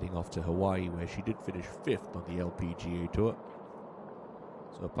before heading off to Hawaii, where she did finish 5th on the LPGA Tour.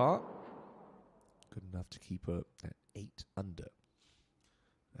 So a par. Good enough to keep her at 8 under.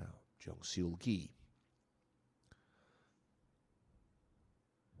 Now, Jung Seul-gi.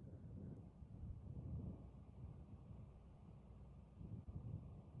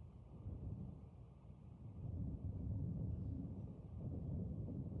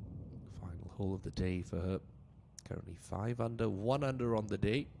 Final hole of the day for her. Currently 5 under, 1 under on the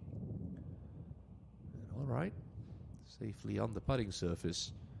day. safely on the putting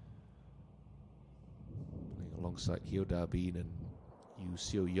surface. Playing alongside Hyo Da-bin and Yu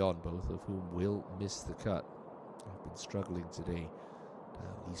Seo-yeon, both of whom will miss the cut. Have been struggling today.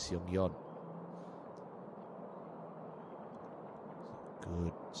 Lee Seong-yeon.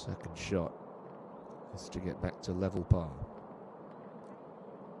 Good second shot is to get back to level par.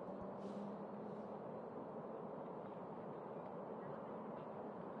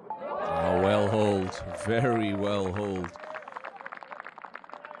 Oh, well holed, very well holed.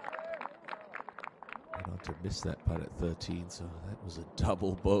 Went on to miss that putt at 13, so that was a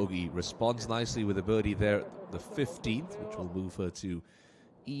double bogey. Responds nicely with a birdie there at the 15th, which will move her to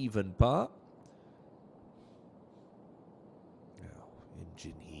even par. Now, Im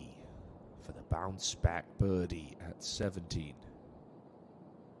Jin-hee for the bounce back birdie at 17.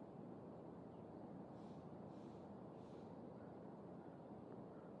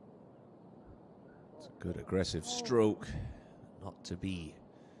 It's a good aggressive stroke, not to be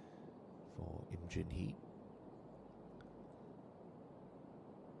for Im Jin-hee.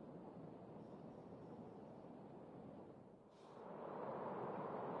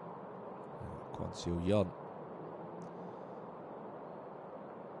 Kwon Seo-yeon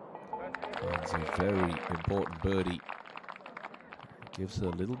finds a very important birdie. Gives her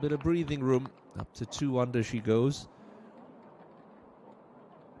a little bit of breathing room. Up to 2 under she goes.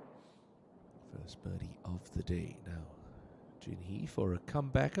 First birdie of the day. Now, Jin-hee for a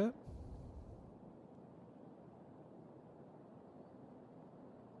comebacker.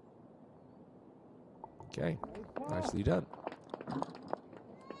 Okay, nicely done.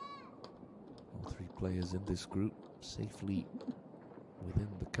 All 3 players in this group safely within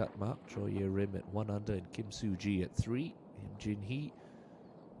the cut mark. Choi Ye-rim at 1 under and Kim Soo-ji at 3. Im Jin-hee,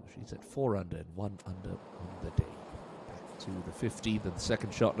 she's at 4 under and 1 under on the day. Back to the 15th and the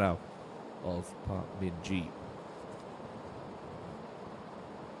second shot now of Park Min-ji.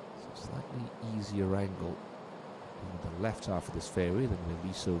 So slightly easier angle in the left half of this fairway than where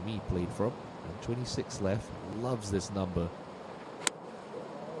Lee So-mi played from. And 26 left. Loves this number.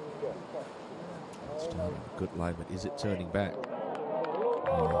 It's turning a good line, but is it turning back?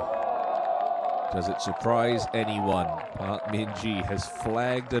 Oh. Does it surprise anyone? Park Min-ji has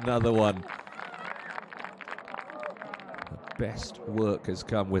flagged another one. The best work has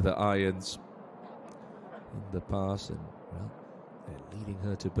come with the irons in the past, and well, they're leading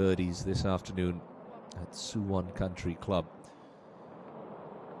her to birdies this afternoon at Suwon Country Club.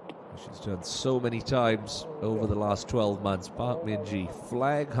 She's done so many times over the last 12 months. Park Min-ji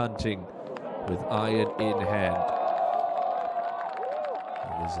flag hunting with iron in hand.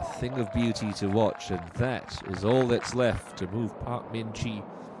 It is a thing of beauty to watch, and that is all that's left to move Park Min-ji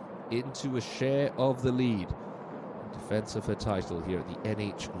into a share of the lead in defense of her title here at the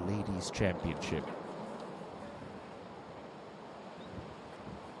NH Ladies Championship.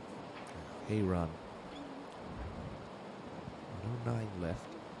 Hey run. 109 left.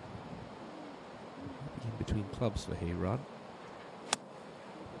 In between clubs for Heyran.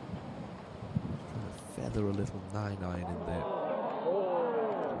 Trying to feather a little 9-iron in there.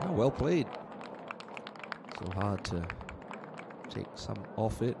 Oh, well played. So hard to take some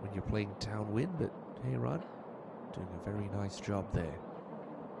off it when you're playing downwind, but Heyran doing a very nice job there.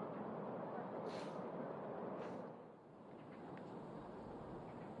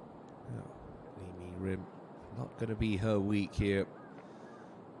 Lee Mi-rim, not going to be her week here.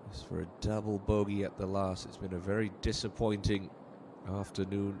 For a double bogey at the last. It's been a very disappointing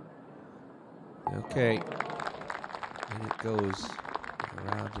afternoon. Okay, and it goes a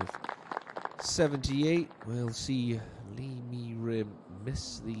round of 78. We'll see Lee Mi-rim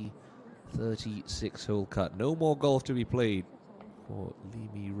miss the 36-hole cut. No more golf to be played for Lee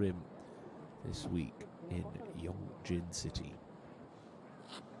Mi-rim this week in Yongjin City.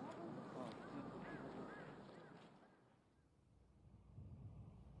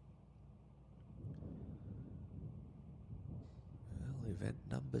 Event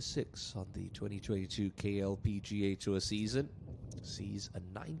number 6 on the 2022 KLPGA Tour season sees a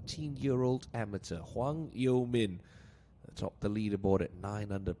 19-year-old amateur, Hwang Yo-min, atop the leaderboard at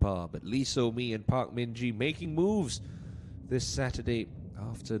 9 under par. But Lee So-mi and Park Min-ji making moves this Saturday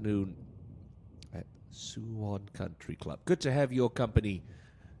afternoon at Suwon Country Club. Good to have your company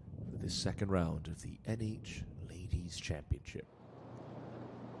for this second round of the NH Ladies Championship.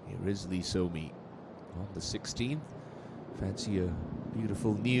 Here is Lee So-mi on the 16th. Fancy a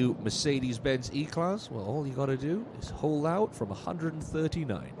beautiful new Mercedes-Benz E-Class? Well, all you got to do is hole out from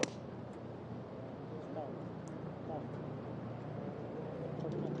 139.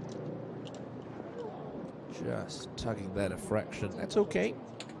 Just tugging that a fraction. That's okay.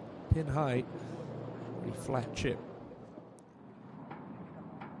 Pin high. Pretty flat chip.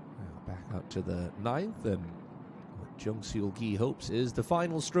 Out to the 9th, and what Jung Seul Gi hopes is the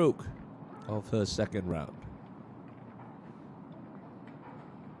final stroke of her second round.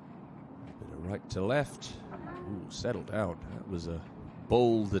 Bit of right to left. Ooh, settle down. That was a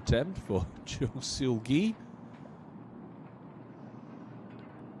bold attempt for Jung Seul Gi.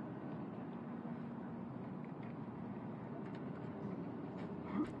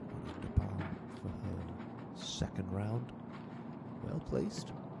 For her second round. Well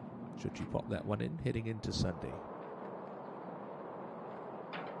placed. Should she pop that one in, heading into Sunday.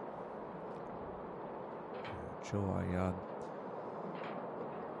 Cho Ayan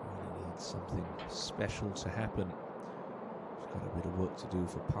really needs something special to happen. She's got a bit of work to do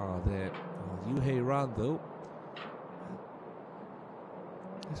for par there. Yu Hei Ran, though,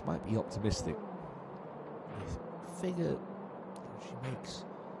 this might be optimistic. I figure she makes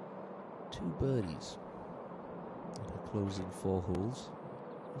 2 birdies in the closing 4 holes.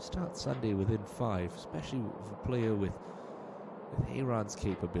 You start Sunday within 5, especially with a player with Heiran's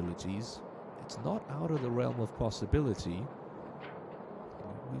capabilities. It's not out of the realm of possibility.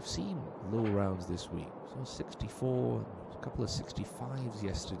 We've seen low rounds this week. So 64, and a couple of 65s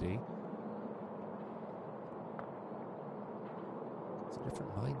yesterday. It's a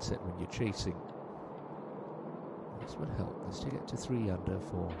different mindset when you're chasing. This would help. Let's take it to 3 under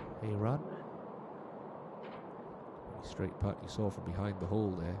for Heiran. Straight putt you saw from behind the hole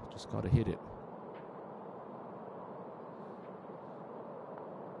there. Just got to hit it.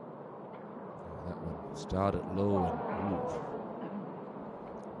 That one started low and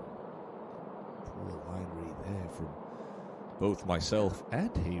poor line read there from both myself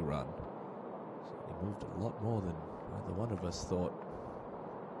and Heiran. He moved a lot more than either one of us thought.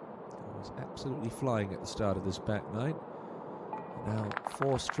 He was absolutely flying at the start of this back nine. Now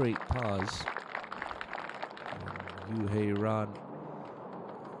 4 straight pars. Yu Hei Ran.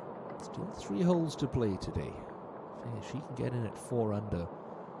 Still 3 holes to play today. If she can get in at 4 under,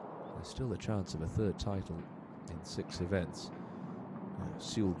 there's still a chance of a 3rd title in 6 events.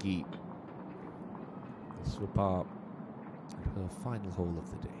 Seul Gi, this for par at her final hole of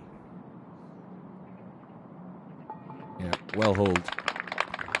the day. Yeah, well holed.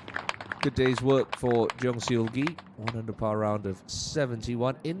 Good day's work for Jung Seul Gi. 1 under par round of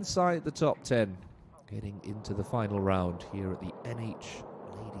 71, inside the top 10. Getting into the final round here at the NH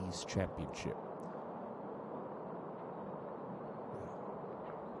Ladies Championship.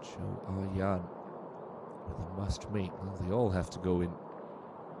 Cho Ayan with a must make. Well, they all have to go in.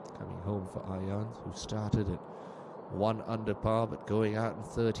 Coming home for Ayan, who started at 1 under par, but going out in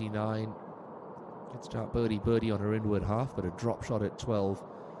 39. Did start birdie on her inward half, but a drop shot at 12.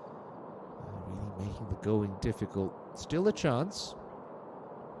 Really making the going difficult. Still a chance.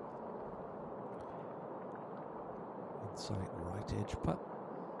 Inside right edge putt.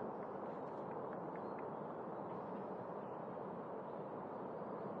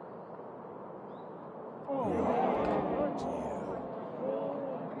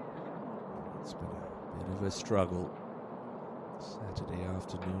 It's been a bit of a struggle. Saturday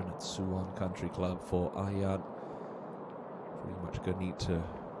afternoon at Suwon Country Club for Ayan. Pretty much going to need to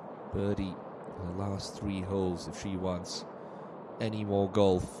birdie her last 3 holes if she wants any more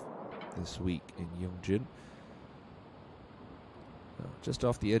golf this week in Yeongjin. Just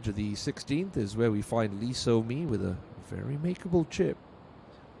off the edge of the 16th is where we find Lee So-mi with a very makeable chip.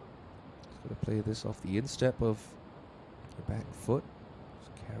 He's got to play this off the instep of the back foot.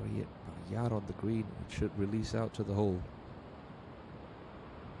 Just carry it about a yard on the green. It should release out to the hole.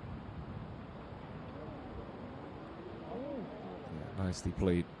 Yeah, nicely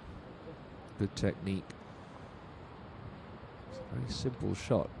played. Good technique. It's a very simple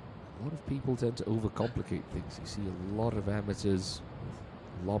shot. A lot of people tend to overcomplicate things. You see a lot of amateurs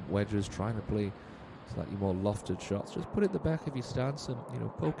with lob wedges trying to play slightly more lofted shots. Just put it in the back of your stance and,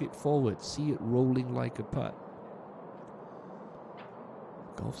 poke it forward. See it rolling like a putt.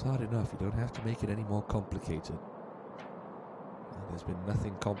 Golf's hard enough. You don't have to make it any more complicated. And there's been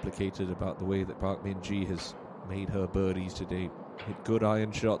nothing complicated about the way that Park Min-ji has made her birdies today. Hit good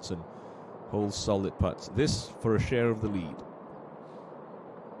iron shots and hold solid putts. This for a share of the lead.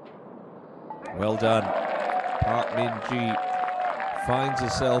 Well done. Park Min-ji finds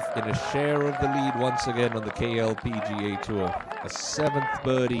herself in a share of the lead once again on the KLPGA Tour. A 7th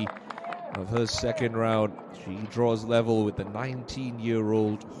birdie of her second round. She draws level with the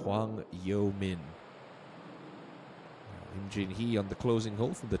 19-year-old Hwang Yo-min. Im Jin-hee on the closing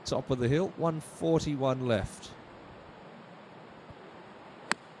hole from the top of the hill. 141 left.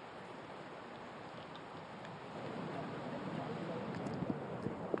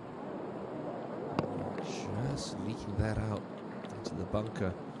 Just leaking that out into the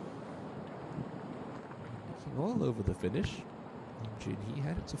bunker. looking all over the finish. He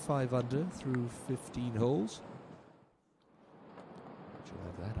had it to 5 under through 15 holes. She'll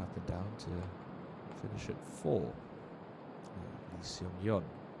have that up and down to finish at 4. Lee Seung-yeon.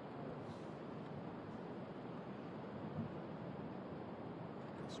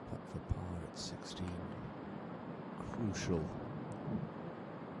 This putt for par at 16. Crucial for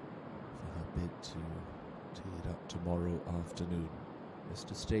her bid to tee it up tomorrow afternoon. Is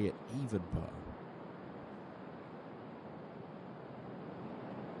to stay at even par.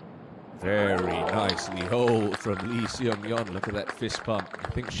 Very nicely holed from Lee Seung-yeon. Look at that fist pump. I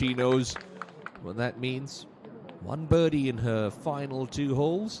think she knows what that means. 1 birdie in her final 2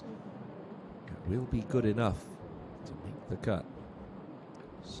 holes. It will be good enough to make the cut.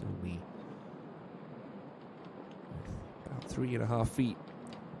 Somi about 3.5 feet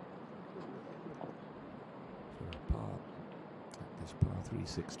for a par at this par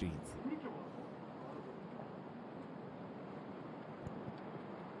 3/16.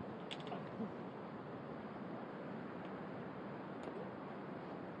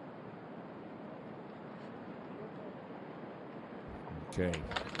 Okay,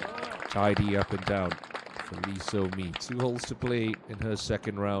 tidy up and down for Lee So-mi. 2 holes to play in her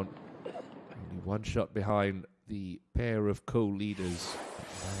second round. Only 1 shot behind the pair of co-leaders at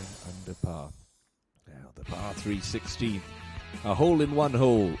 9 under par. Now the par 3/16. A hole-in-one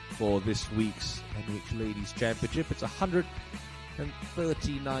hole for this week's NH Ladies Championship. It's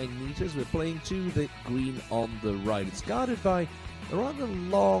 139 meters. We're playing to the green on the right. It's guarded by a rather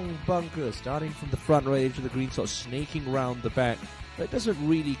long bunker starting from the front right edge of the green, sort of snaking round the back. But it doesn't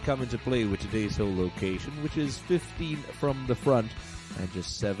really come into play with today's hole location, which is 15 from the front and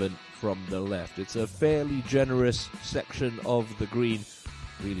just 7 from the left. It's a fairly generous section of the green.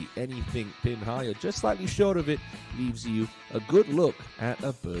 Really anything pin high or just slightly short of it leaves you a good look at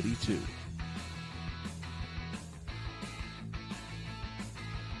a birdie 2.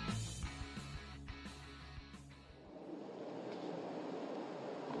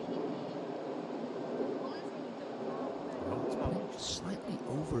 Slightly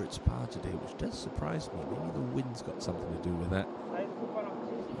over its par today, which does surprise me. Maybe the wind's got something to do with that.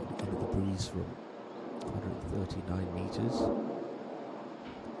 Into the breeze from 139 meters.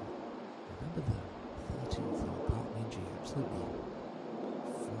 Remember the 13th hole, Park Min-ji absolutely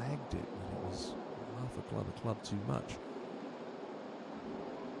flagged it when it was half a club too much.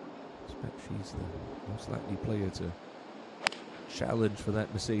 I expect she's the most likely player to challenge for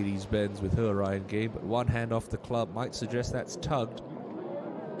that Mercedes-Benz with her iron game, but one hand off the club might suggest that's tugged.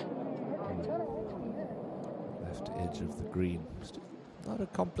 Left edge of the green. Still not a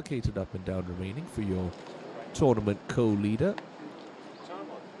complicated up and down remaining for your tournament co-leader.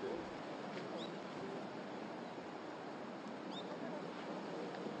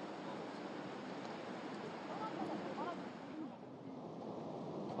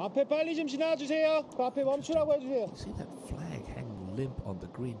 앞에 빨리 좀 지나주세요. 그 앞에 멈추라고 해주세요. You see that flag hanging limp on the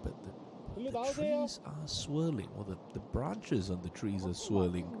green, but the trees are swirling, or the branches on the trees are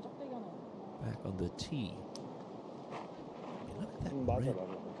swirling back on the tee. Look at that red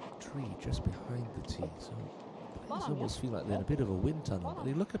tree just behind the tee. So players almost feel like they're in a bit of a wind tunnel. But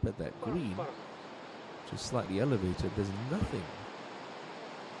they look up at that green, which is slightly elevated. There's nothing.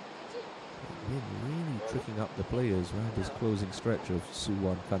 Wind really tricking up the players around this closing stretch of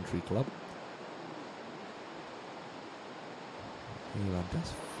Suwon Country Club. Milan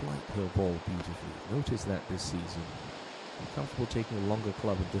does flight her ball beautifully. Notice that this season. I'm comfortable taking a longer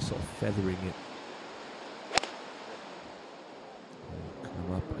club and just sort of feathering it.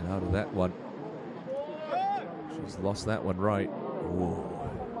 Come up and out of that one. She's lost that one right. Whoa.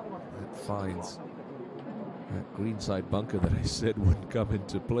 That finds that greenside bunker that I said wouldn't come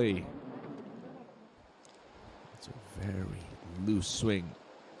into play. It's a very loose swing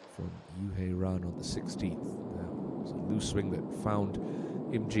from Yoo Hae-ran on the 16th. Now, it's a loose swing that found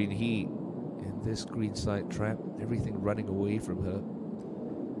Im Jin-hee in this greenside trap. Everything running away from her.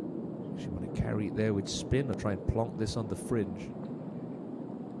 She want to carry it there with spin or try and plonk this on the fringe.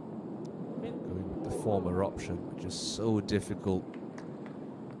 Going with the former option, which is so difficult.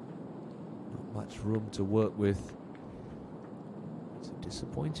 Not much room to work with. It's a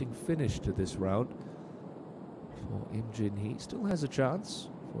disappointing finish to this round for Im Jin-hee. Still has a chance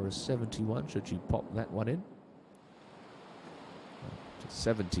for a 71 should she pop that one in. To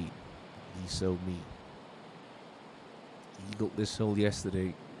 17, Lee So-mi. Eagled this hole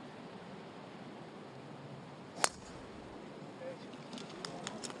yesterday.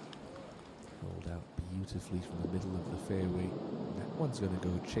 Rolled out beautifully from the middle of the fairway. That one's going to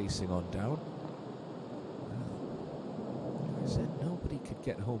go chasing on down. I said nobody could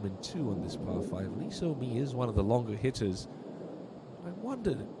get home in 2 on this par 5. Lee So-mi is one of the longer hitters. I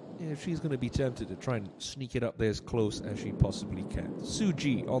wondered if she's going to be tempted to try and sneak it up there as close as she possibly can.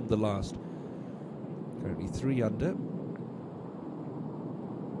 Suji on the last. Currently 3 under.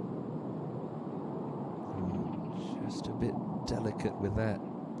 Just a bit delicate with that.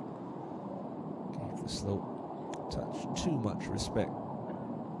 Gave the slope touch too much respect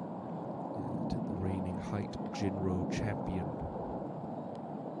to the reigning height Jinro champion.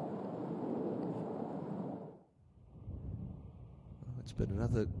 It's been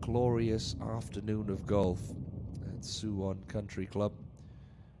another glorious afternoon of golf at Suwon Country Club.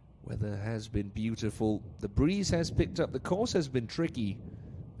 Weather has been beautiful. The breeze has picked up. The course has been tricky.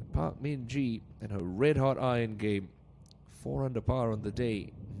 Park Min-ji and her red-hot iron game, 4 under par on the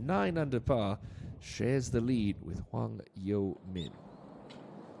day, 9 under par, shares the lead with Hwang Yo-min.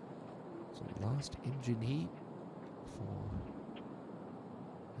 So last engine heat for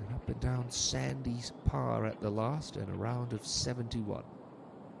an up and down sandy par at the last and a round of 71.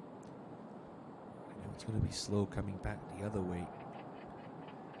 I know it's going to be slow coming back the other way.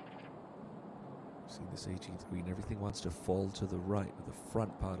 See this 18th green, everything wants to fall to the right of the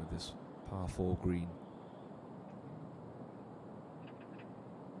front part of this par 4 green.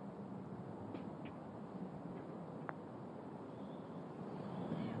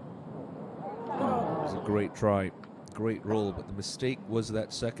 Oh, it was a great try, great roll, but the mistake was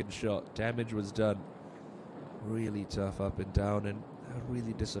that second shot. Damage was done. Really tough up and down, and a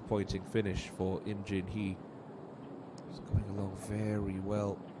really disappointing finish for Im Jin-hee. It's going along very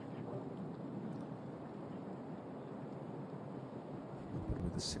well.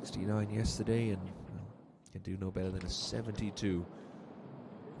 With a 69 yesterday, and well, can do no better than a 72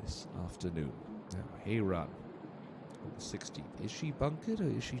 this afternoon. Now Heyran on the 16th. Is she bunkered or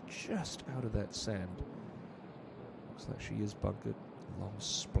is she just out of that sand? Looks like she is bunkered. Long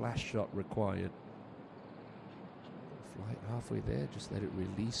splash shot required. Flight halfway there, just let it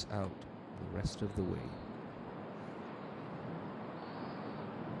release out the rest of the way.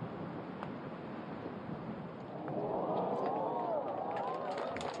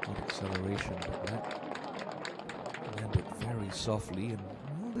 Acceleration, but that landed very softly, and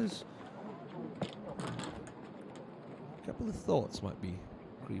well, there's a couple of thoughts might be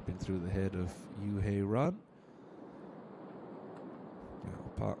creeping through the head of Yoo Hae-ran.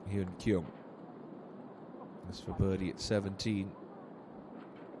 Park Hyun-kyung. As for birdie at 17,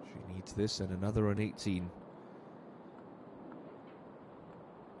 she needs this and another on 18.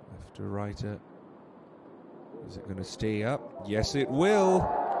 Left to righter. Is it going to stay up? Yes, it will.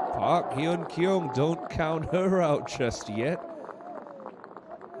 Park Hyun-kyung, don't count her out just yet.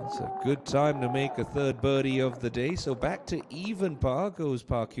 It's a good time to make a third birdie of the day. So back to even par goes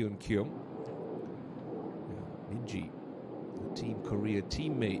Park Hyun-kyung. Min-ji, the Team Korea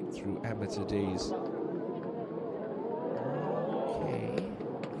teammate through amateur days. Okay,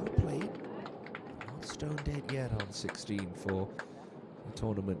 well played. Not stone dead yet on 16 for the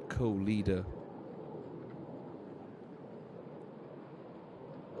tournament co-leader.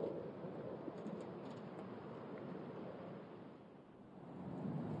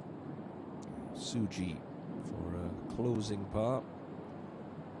 Suji for a closing par.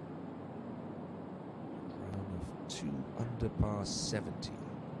 Round of 2 under par 70.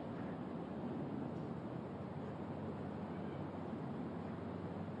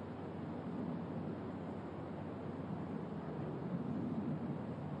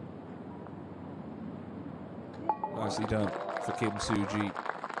 Nicely done for Kim Soo-ji.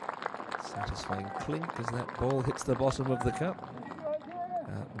 Satisfying clink as that ball hits the bottom of the cup.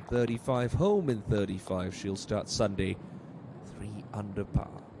 35 home in 35. She'll start Sunday 3 under par.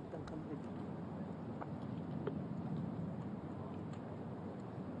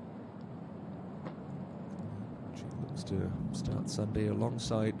 She looks to start Sunday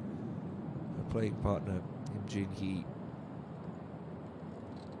alongside her playing partner Im Jin-hee.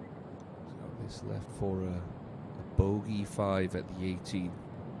 So this left for a bogey 5 at the 18.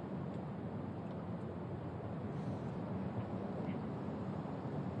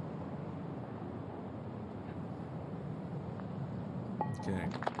 Okay,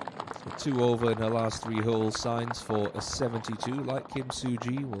 so 2 over in her last 3 holes, signs for a 72. Like Kim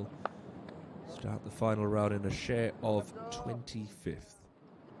Soo-ji, will start the final round in a share of 25th.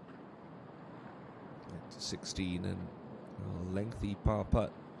 At 16, and a lengthy par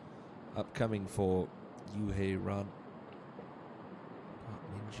putt upcoming for Yoo Hae-ran. Park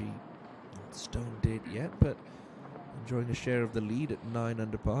Min-ji, not stone dead yet, but enjoying a share of the lead at 9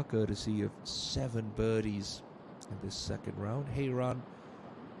 under par, courtesy of 7 birdies in this second round. Hae-ran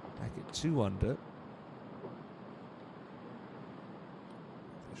back at 2 under.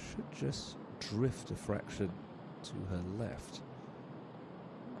 should just drift a fraction to her left.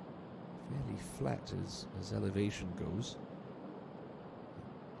 Fairly flat as elevation goes.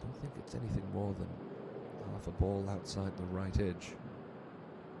 I don't think it's anything more than half a ball outside the right edge.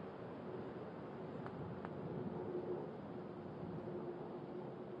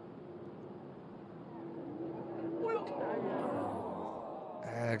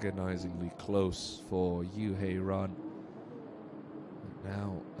 Agonizingly close for Yu-Hei Ran.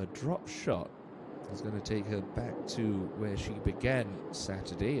 Now a drop shot is going to take her back to where she began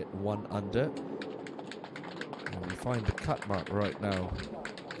Saturday at 1 under. And we find the cut mark right now.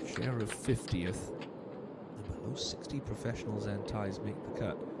 Share of 50th. And below 60 professionals and ties make the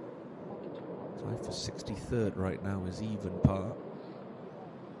cut. Tied for 63rd right now is even par.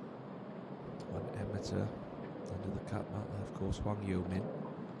 One amateur under the cut mark, and of course Hwang Yo-min.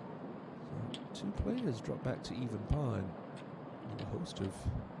 So 2 players drop back to even par, and a host of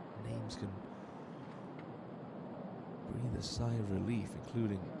names can breathe a sigh of relief,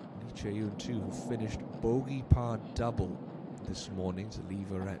 including Lee Chae-yoon too, who finished bogey par double this morning to leave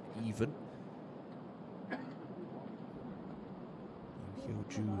her at even. Yoo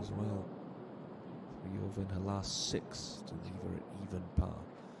Hyo-ju as well, 3 over in her last 6 to leave her at even par.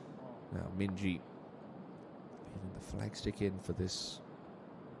 Now Minji leaving the flagstick in for this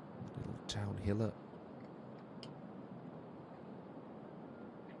little downhiller.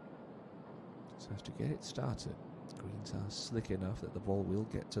 So has to get it started. Greens are slick enough that the ball will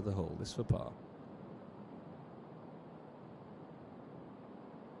get to the hole. This for par.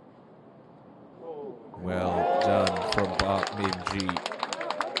 Well done from Park Min-ji.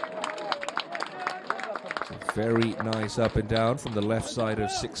 Very nice up and down from the left side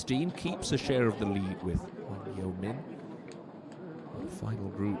of 16. Keeps a share of the lead with Hwang Yo-min. The final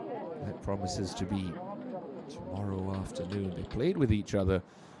group, that promises to be tomorrow afternoon. They played with each other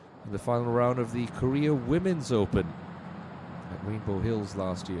in the final round of the Korea Women's Open at Rainbow Hills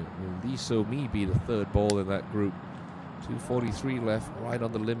last year. Will Lee So-mi be the 3rd ball in that group? 2:43 left, right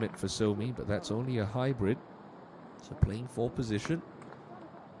on the limit for So-mi, but that's only a hybrid. So playing 4 position.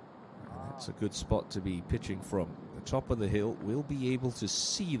 That's a good spot to be pitching from. The top of the hill will be able to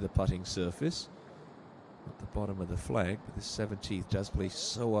see the putting surface at the bottom of the flag, but this 17th does play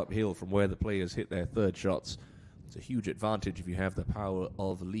so uphill from where the players hit their 3rd shots. It's a huge advantage if you have the power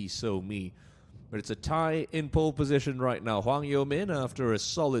of Lee So-mi. But it's a tie in pole position right now. Hwang Yo-min, after a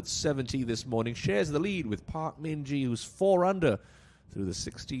solid 70 this morning, shares the lead with Park Min-ji, who's 4 under through the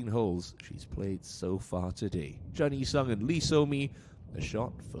 16 holes she's played so far today. Chun Yi-sung and Lee So-mi a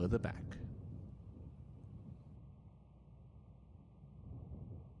shot further back.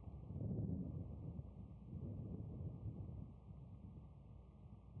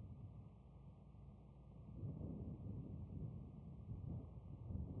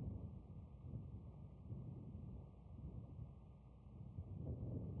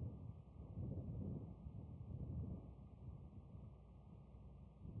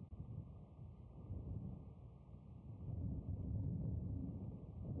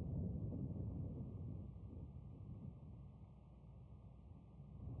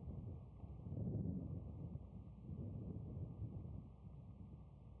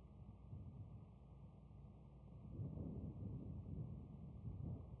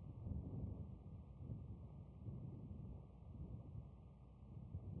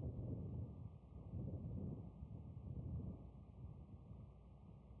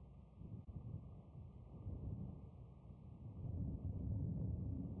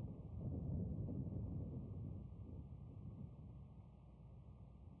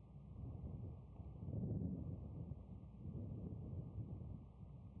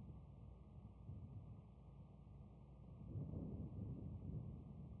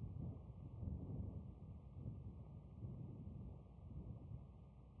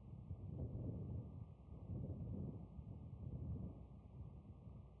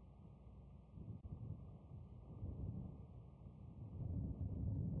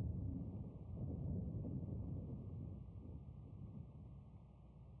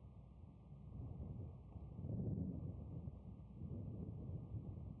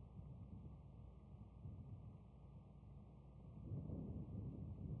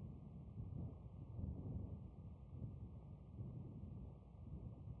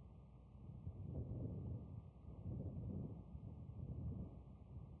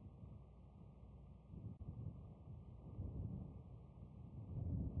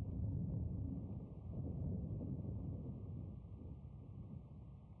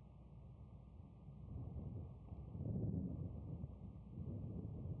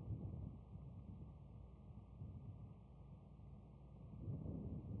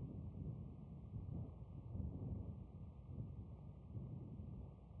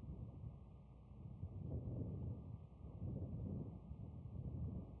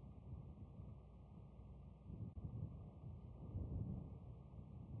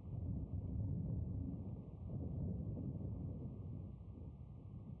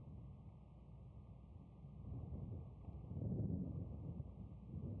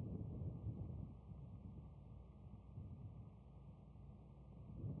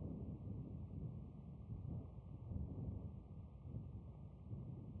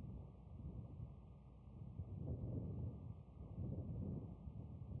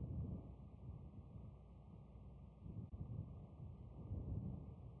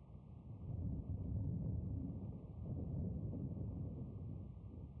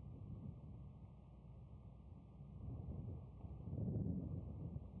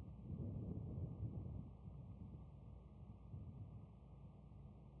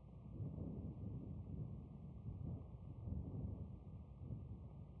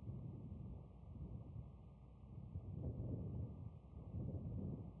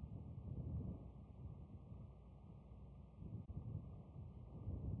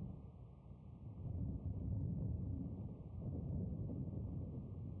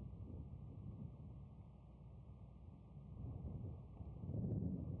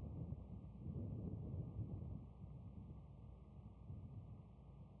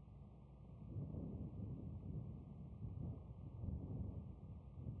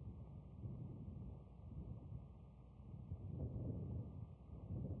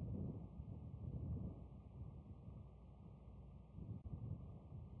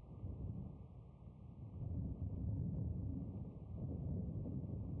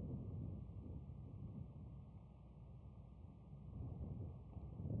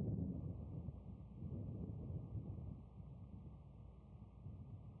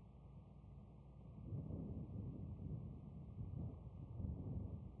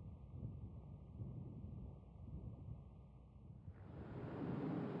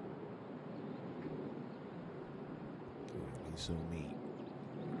 So Me.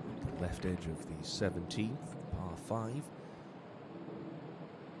 The left edge of the 17th, par 5.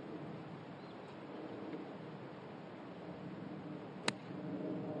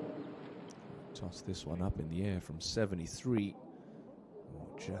 Toss this one up in the air from 73. Oh,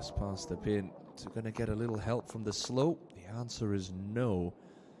 just past the pin. Is it going to get a little help from the slope? The answer is no.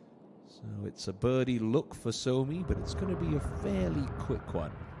 So it's a birdie look for Somi, but it's going to be a fairly quick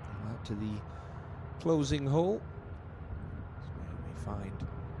one. Out to the closing hole. That's where we find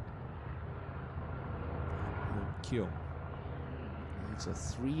Kyung. Needs a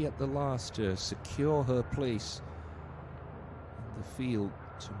 3 at the last to secure her place in the field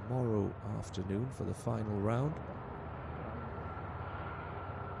tomorrow afternoon for the final round.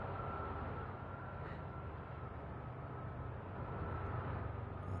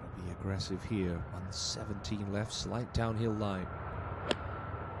 Gotta be aggressive here on the 17 left, slight downhill line.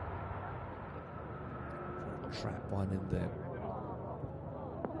 Trap one in there.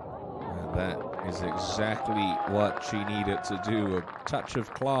 And that is exactly what she needed to do. A touch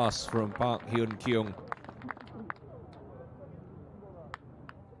of class from Park Hyun Kyung.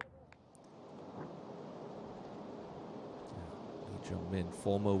 Min,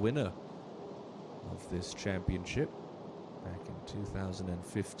 former winner of this championship back in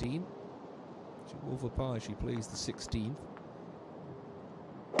 2015. 2 over par, she plays the 16th.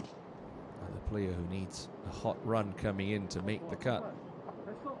 Another player who needs a hot run coming in to make the cut.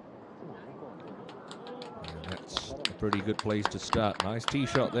 And that's a pretty good place to start. Nice tee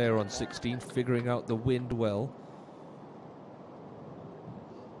shot there on 16th, figuring out the wind well.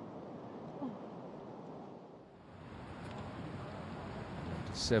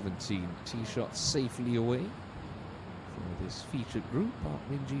 17 tee shot safely away for this featured group. Park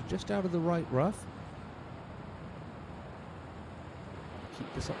Min-ji just out of the right rough.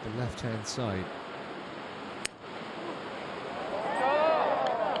 Keep this up the left-hand side.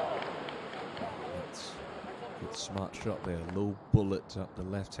 That's a good smart shot there. Low bullet up the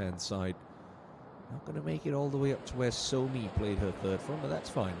left-hand side. Not going to make it all the way up to where Somi played her third from, but that's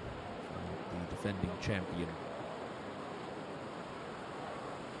fine for the defending champion.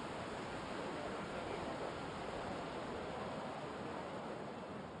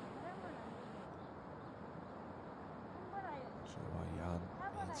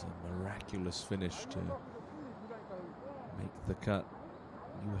 A miraculous finish to make the cut.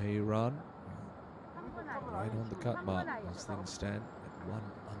 Yoo Hae-ran right on the cut mark as things stand at 1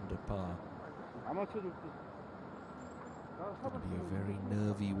 under par. Going to be a very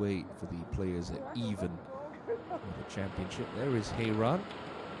nervy wait for the players at even for the championship. There is Hae-ran.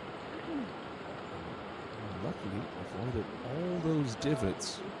 Luckily avoided all those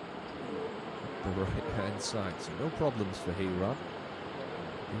divots at the right hand side, so no problems for Hae-ran.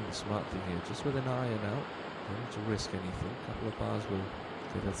 The smart thing here, just with an iron out, don't need to risk anything. A couple of bars will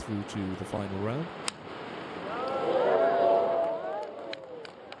get her through to the final round.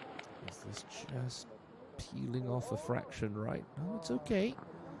 Is this just peeling off a fraction right? No, it's okay.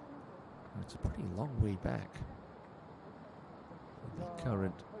 It's a pretty long way back. The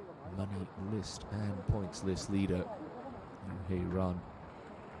current money list and points list leader, Yoo Hae-ran.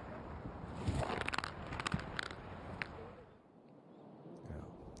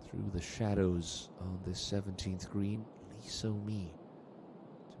 Through the shadows on this 17th green, Lee So-mi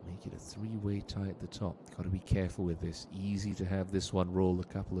to make it a 3-way tie at the top. Got to be careful with this. Easy to have this one roll a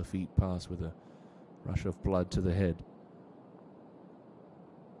couple of feet past with a rush of blood to the head.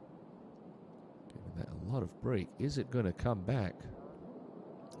 Giving that a lot of break. Is it going to come back?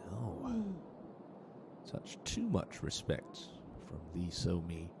 No. Such too much respect from Lee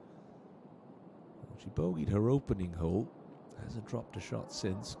So-mi. Well, she bogeyed her opening hole. Hasn't dropped a shot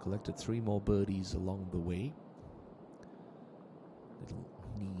since. Collected 3 more birdies along the way. Little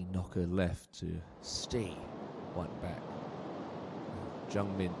knee knocker left to stay 1 back.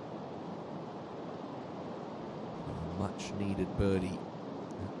 Jungmin. A much needed birdie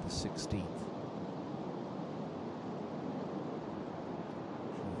at the 16th.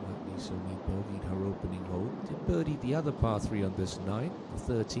 Lee So-mi bogeyed her opening hole. Did birdie the other par 3 on this 9, the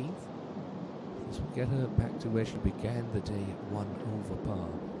 13th. This will get her back to where she began the day at 1 over par.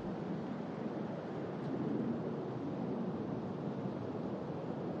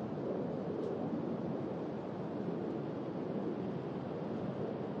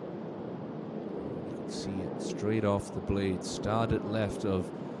 You can see it straight off the blade, started left of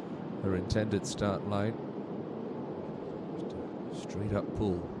her intended start line. Just a straight up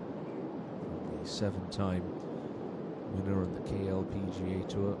pull from the 7-time winner on the KLPGA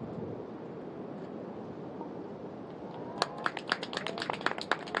Tour.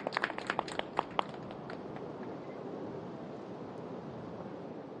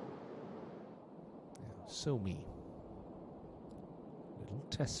 Somi. Little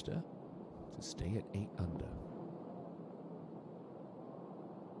tester to stay at 8 under.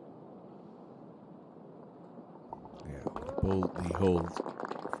 Yeah, boldly hold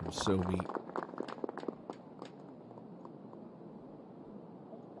from Somi.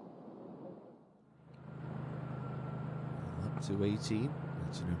 Up to 18.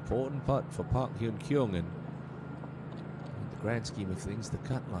 It's an important putt for Park Hyun-kyung, and in the grand scheme of things, the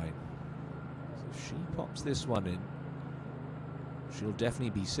cut line. So if she pops this one in, she'll definitely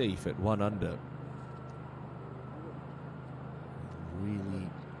be safe at 1 under. It'll really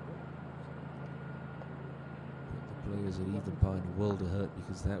put the players at even par in a world of hurt,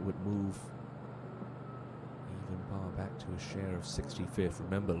 because that would move even par back to a share of 65th.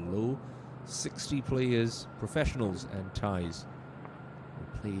 Remember, low 60 players, professionals and ties,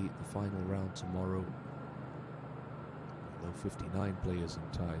 will play the final round tomorrow. Low 59 players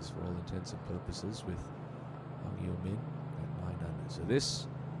and ties for all intents and purposes, with Hwang Yo-min at 9 under. So this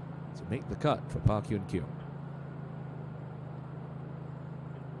to make the cut for Park Hyun-kyung.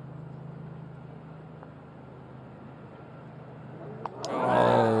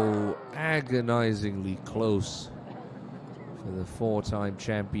 Oh, agonizingly close for the 4-time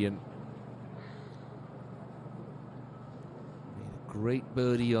champion. Made a great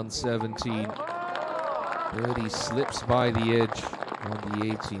birdie on 17. Birdie slips by the edge on the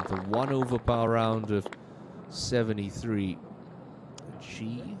 18th. A 1 over par round of 73. And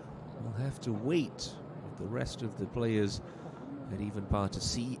she will have to wait with the rest of the players at even par to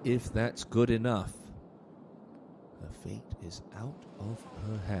see if that's good enough. Her fate is out of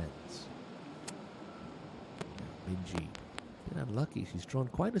her hands. Minji, been unlucky. She's drawn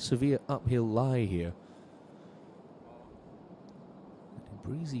quite a severe uphill lie here. And in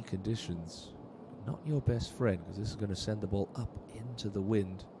breezy conditions, not your best friend, because this is going to send the ball up into the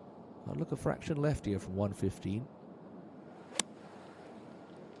wind. I'll look a fraction left here from 115.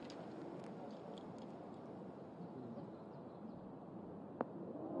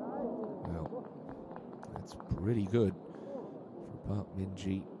 Well, that's pretty good for Park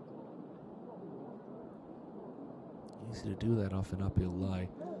Min-ji. Easy to do that off an uphill lie.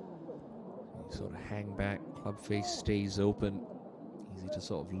 You sort of hang back, club face stays open. Easy to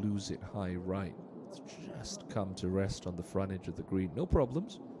sort of lose it high right. It's just come to rest on the front edge of the green. No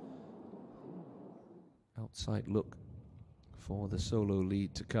problems. Outside look for the solo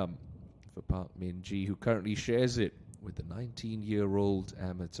lead to come for Park Min-ji, who currently shares it with the 19-year-old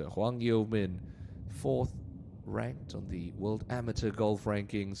amateur Hwang Yo-min, 4th ranked on the World Amateur Golf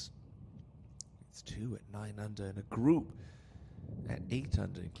Rankings. It's 2 at 9 under and a group at 8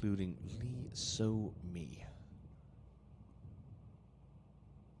 under, including Lee So-mi.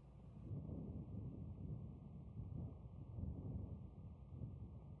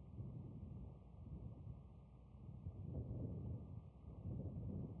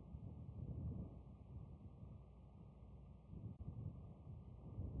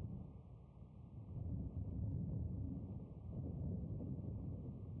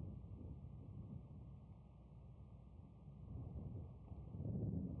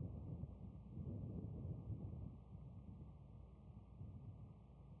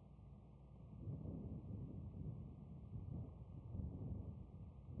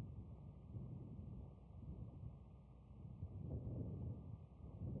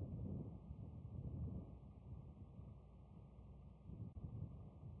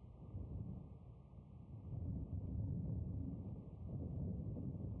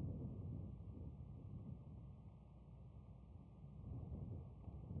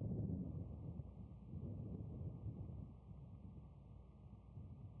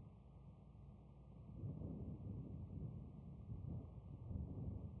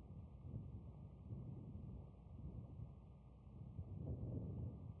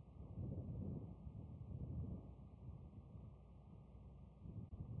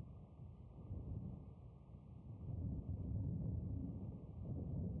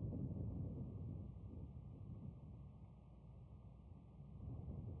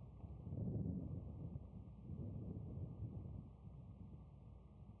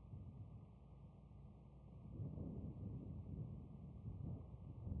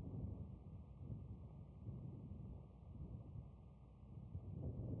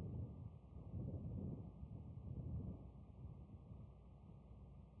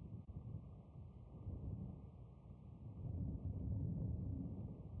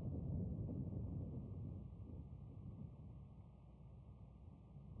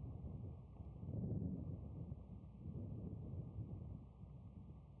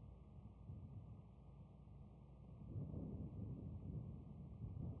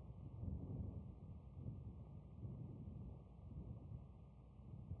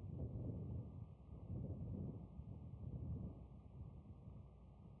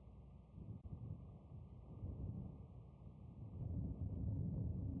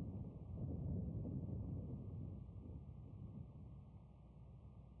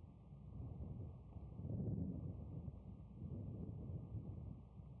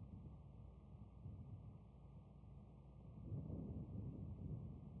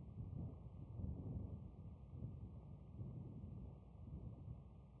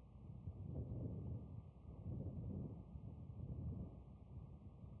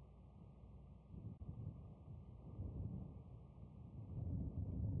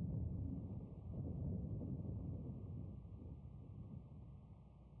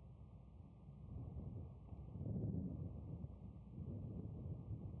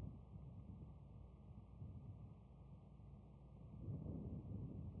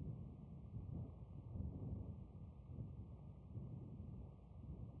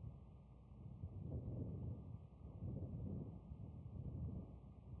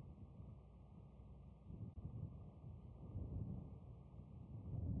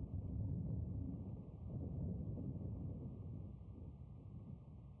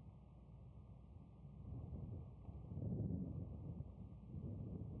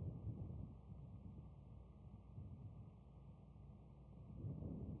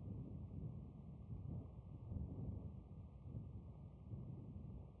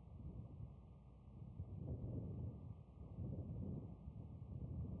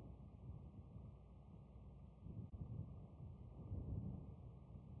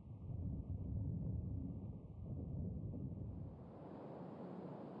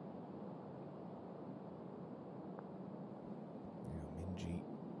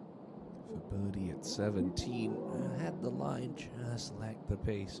 at 17. Had the line, just lacked the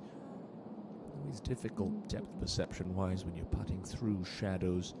pace. Always difficult depth perception-wise when you're putting through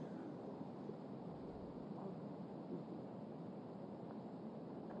shadows.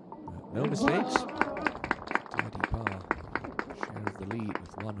 No mistakes. Tidy par. Share of the lead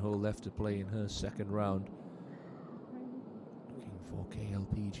with one hole left to play in her second round. Looking for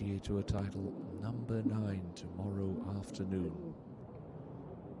KLPGA Tour title number 9 tomorrow afternoon.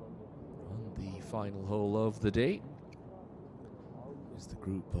 On the final hole of the day is the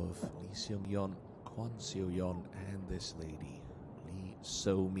group of Lee Seung-yeon, Kwon Seo-yeon, and this lady, Lee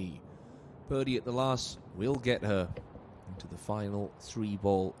So-mi. Birdie at the last will get her into the final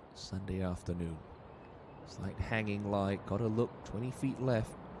 3-ball Sunday afternoon. Slight hanging lie, gotta look 20 feet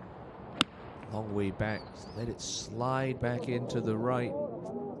left. Long way back, let it slide back into the right.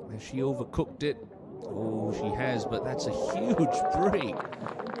 Has she overcooked it? Oh, she has, but that's a huge break.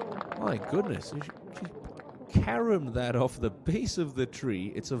 My goodness, she caromed that off the base of the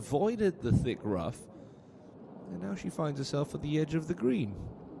tree. It's avoided the thick rough, and now she finds herself at the edge of the green.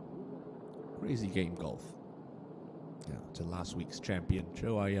 Crazy game golf. Now to last week's champion,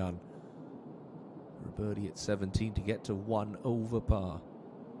 Cho Ah-yeon. For a birdie at 17 to get to 1 over par.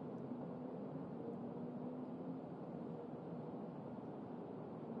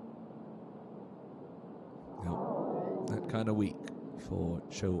 Now, that kind of week for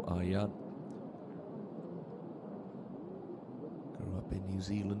Cho Ah-yeon. Grew up in New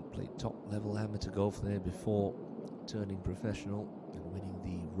Zealand, played top-level amateur golf there before turning professional and winning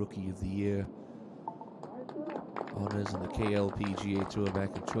the Rookie of the Year honors on the KLPGA Tour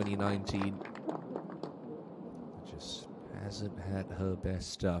back in 2019. Just hasn't had her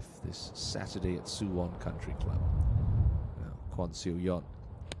best stuff this Saturday at Suwon Country Club. Now, Kwon Seo-yeon.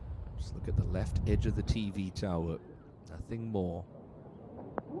 Just look at the left edge of the TV tower. Nothing more.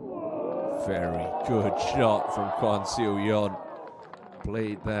 Very good shot from Kwon Seo-yeon.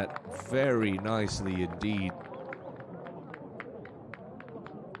 Played that very nicely indeed.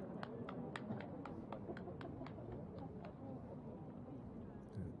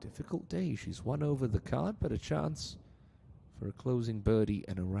 Difficult day. She's 1 over the card, but a chance for a closing birdie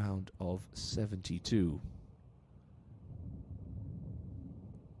and a round of 72.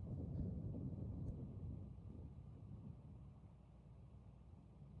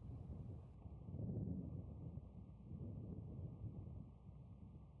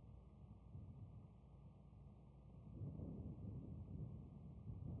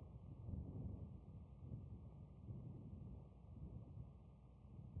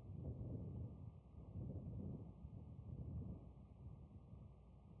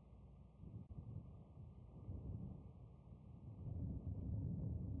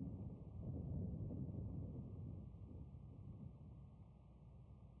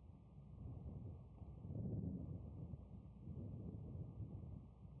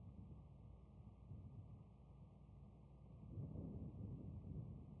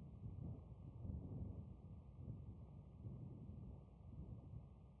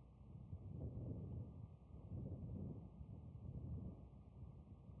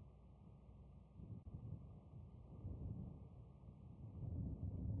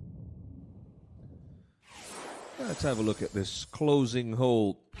 Let's have a look at this closing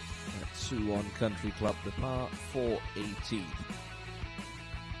hole at Suwon Country Club, the par 4 18th.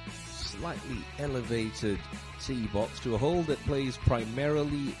 Slightly elevated tee box to a hole that plays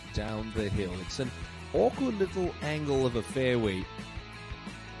primarily down the hill. It's an awkward little angle of a fairway,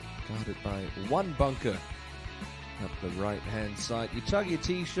 guarded by one bunker up the right-hand side. You tug your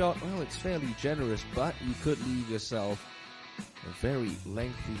tee shot, well, it's fairly generous, but you could leave yourself a very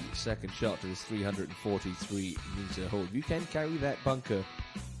lengthy second shot to this 343-meter hole. You can carry that bunker,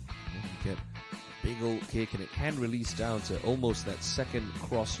 you get a big old kick, and it can release down to almost that second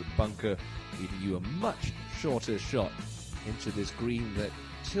cross bunker, leaving you a much shorter shot into this green that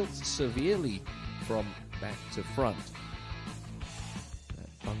tilts severely from back to front.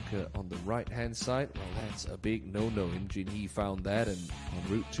 That bunker on the right-hand side, well, that's a big no-no. Im Jin-hee found that, and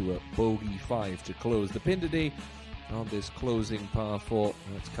en route to a bogey 5 to close the pin today. On this closing par 4,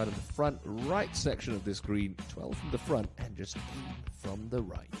 it's cut in the front right section of this green, 12 from the front and just 8 from the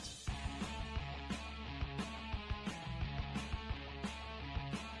right.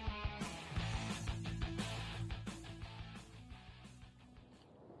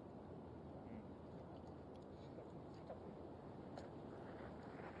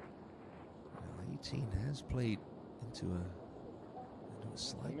 Well, 18 has played into a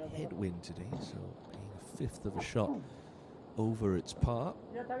slight headwind today, so being a fifth of a shot over its par.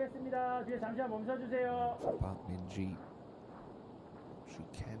 For Park Min-ji, she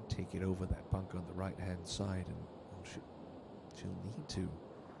she can take it over that bunker on the right-hand side, and she'll need to.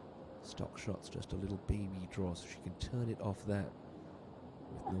 Stock shots, just a little baby draw, so she can turn it off that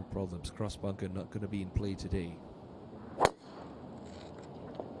with no problems. Cross bunker not going to be in play today.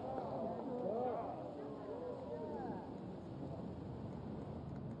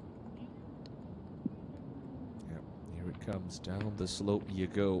 Yep, here it comes. Down the slope you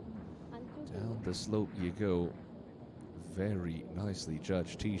go. Down the slope you go. Very nicely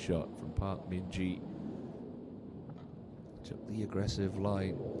judged tee shot from Park Min-ji. Took the aggressive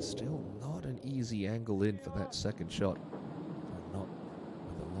line. Still not an easy angle in for that second shot. And not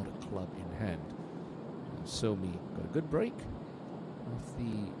with a lot of club in hand. Somi got a good break off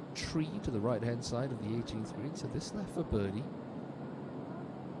the tree to the right hand side of the 18th green. So this left for birdie.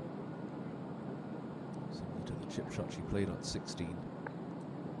 Similar to the chip shot she played on 16.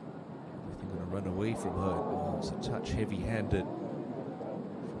 Everything going to run away from her. Oh, it's a touch heavy-handed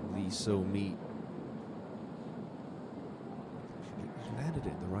from Lee So-mi. She landed it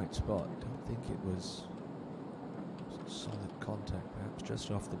in the right spot. Don't think it was solid contact, perhaps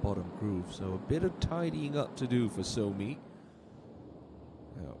just off the bottom groove. So a bit of tidying up to do for So-mi.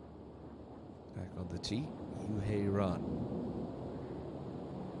 Now, back on the tee, Yoo-hae Ran.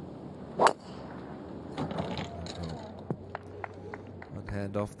 One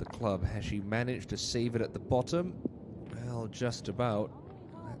hand off the club. Has she managed to save it at the bottom? Well, just about.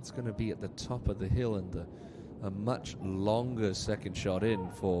 That's going to be at the top of the hill, and a much longer second shot in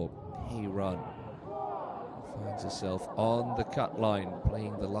for Hae Ran. Finds herself on the cut line,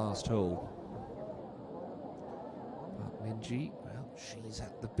 playing the last hole. Park Min-ji, well, she's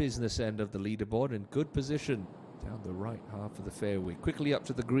at the business end of the leaderboard in good position down the right half of the fairway. Quickly up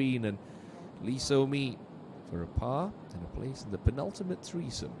to the green, and Lee So-mi for a par and a place in the penultimate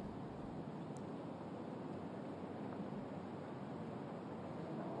threesome.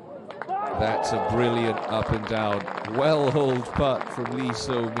 That's a brilliant up and down, well-holed putt from Lee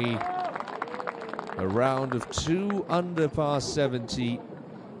So-mi. A round of 2 under par 70.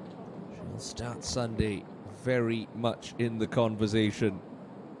 She'll start Sunday very much in the conversation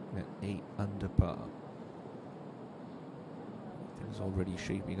at 8 under par. Things already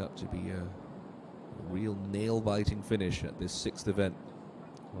shaping up to be a real nail-biting finish at this 6th event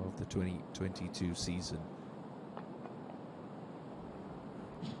of the 2022 season.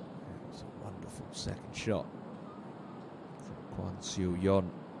 It's a wonderful second shot from Kwon Seo-yeon.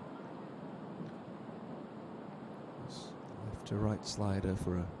 Left to right slider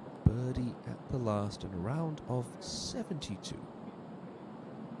for a birdie at the last and a round of 72.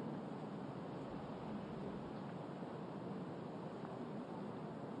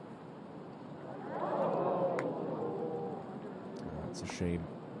 That's a shame.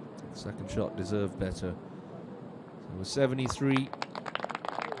 The second shot deserved better. So with 73,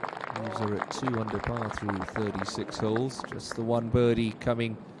 leaves her at 2 under par through 36 holes. Just the one birdie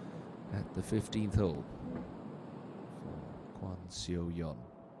coming at the 15th hole. Kwon Seo-yeon.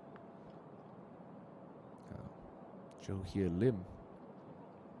 Jo Hye Lim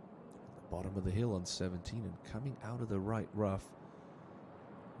at the bottom of the hill on 17 and coming out of the right rough.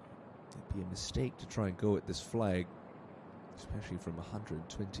 It'd be a mistake to try and go at this flag, especially from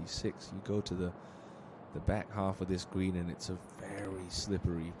 126. You go to the back half of this green and it's a very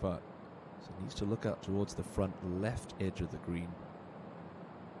slippery putt. So it needs to look out towards the front left edge of the green.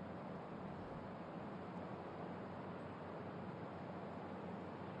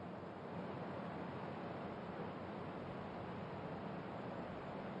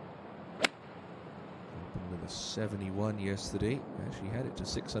 Opened with a 71 yesterday. Actually had it to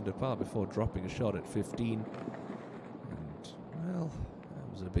 6 under par before dropping a shot at 15. Well,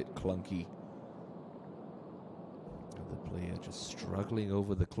 that was a bit clunky. The player just struggling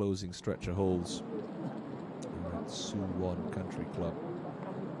over the closing stretch of holes at Suwon Country Club.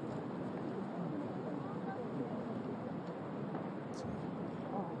 So,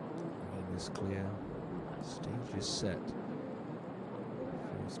 green is clear. Stage is set.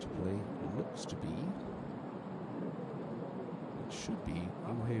 First to play looks to be, it should be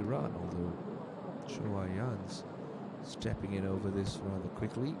Yoo-hae Ran, although Cho Ah-yeon's stepping in over this rather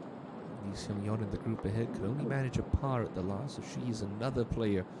quickly. Lee Seung-yeon in the group ahead could only manage a par at the last, so she is another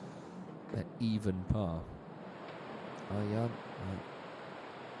player at even par. Ah-yeon,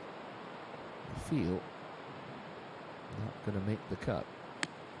 I feel, not going to make the cut.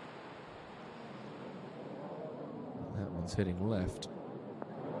 That one's hitting left.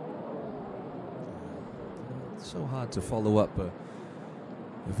 It's so hard to follow up a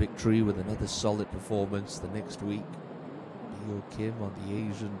victory with another solid performance the next week. Yo Kim on the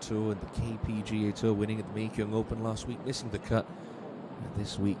Asian Tour and the KPGA Tour, winning at the Maekyong Open last week, missing the cut at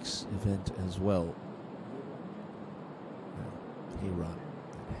this week's event as well. Iran,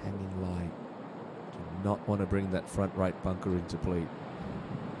 that hanging line. Do not want to bring that front right bunker into play.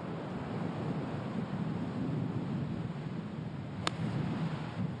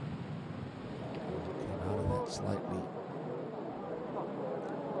 Came out of that slightly.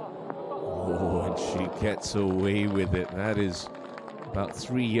 Oh, and she gets away with it. That is about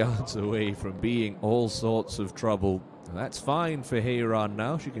 3 yards away from being all sorts of trouble. That's fine for Heyran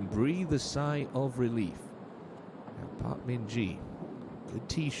now. She can breathe a sigh of relief. And Park Min-ji, good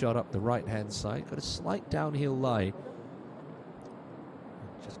tee shot up the right-hand side. Got a slight downhill lie.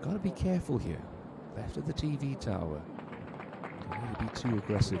 Just got to be careful here. Left of the TV tower. Don't need to be too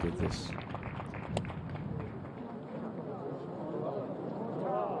aggressive with this.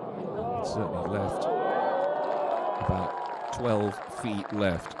 It's certainly left. About 12 feet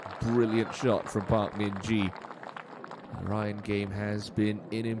left. Brilliant shot from Park Min-ji. Ryan Game has been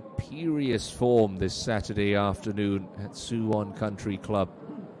in imperious form this Saturday afternoon at Suwon Country Club.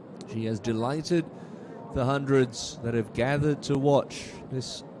 She has delighted the hundreds that have gathered to watch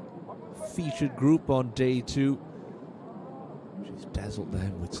this featured group on day 2. She's dazzled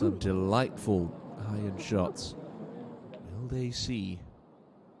them with some delightful iron shots. Will they see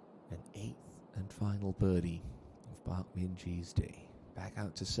an 8th and final birdie of Park Min-ji's day? Back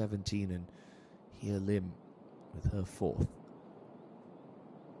out to 17, and Hye Lim with her 4th.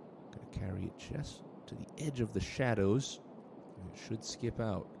 Going to carry it just to the edge of the shadows. It should skip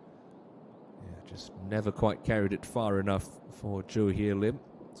out. Yeah, just never quite carried it far enough for Hye Lim.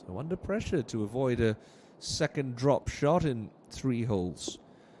 So under pressure to avoid a second drop shot in 3 holes.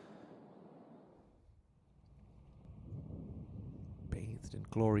 Bathed in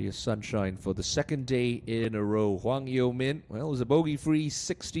glorious sunshine for the 2nd day in a row. Hwang Yo-min, well, it was a bogey-free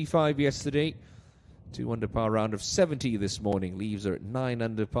 65 yesterday. 2 under par round of 70 this morning. Leaves her at 9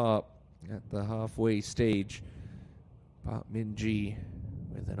 under par at the halfway stage. Park Min-ji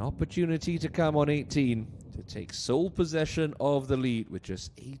with an opportunity to come on 18 to take sole possession of the lead with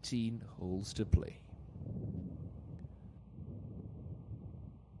just 18 holes to play.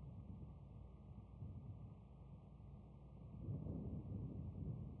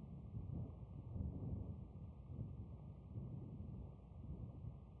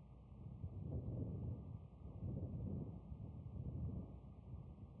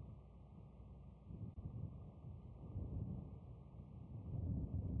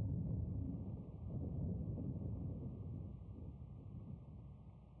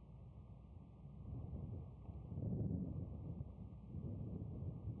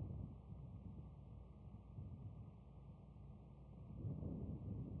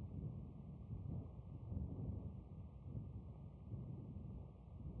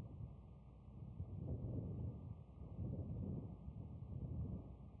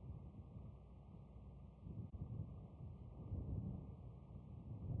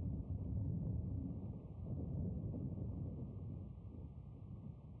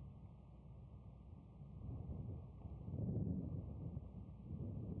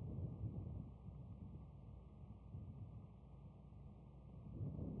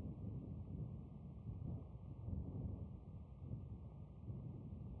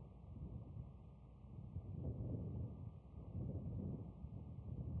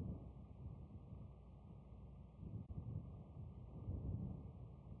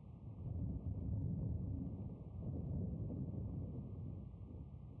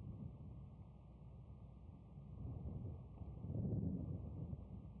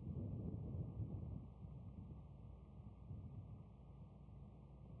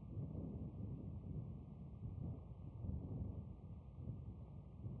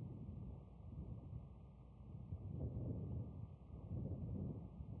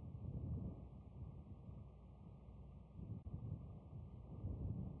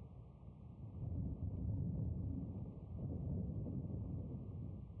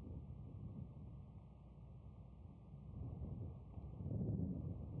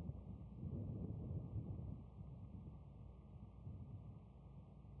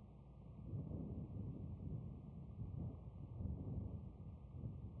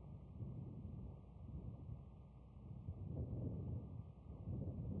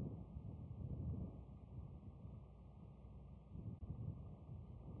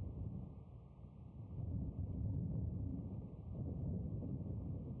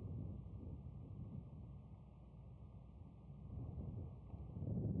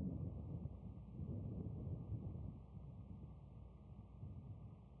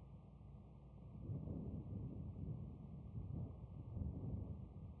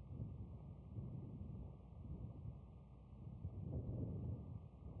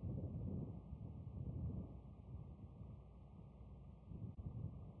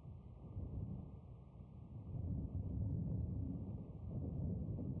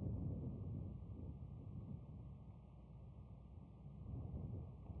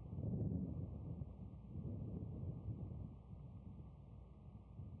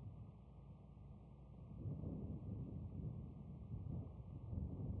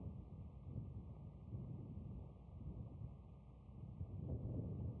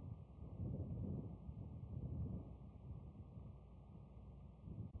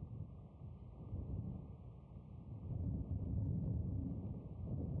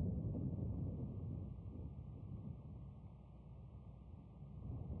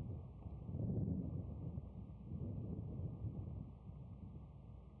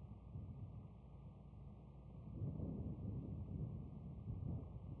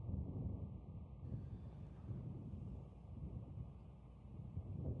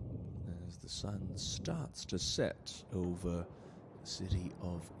 sun starts to set over the city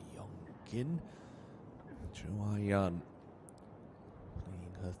of Yongin. Cho Yan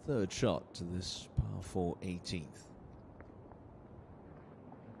playing her third shot to this par 4 18th.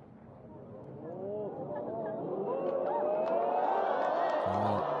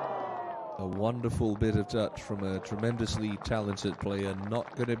 A wonderful bit of touch from a tremendously talented player.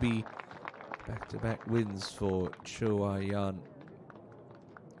 Not going to be back-to-back wins for Cho Yan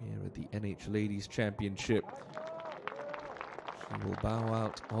here at the NH Ladies Championship. She will bow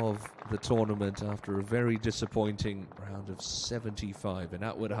out of the tournament after a very disappointing round of 75. An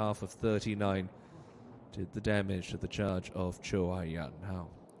outward half of 39 did the damage to the charge of Cho Yan. Now,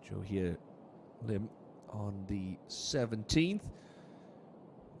 Jo Hye Lim on the 17th.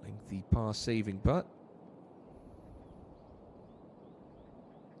 Lengthy par saving putt.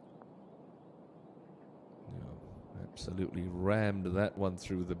 Absolutely rammed that one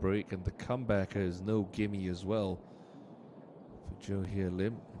through the break, and the comebacker is no gimme as well for Jo Hye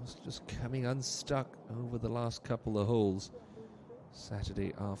Lim. Was just coming unstuck over the last couple of holes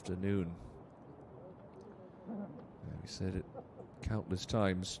Saturday afternoon. We said it countless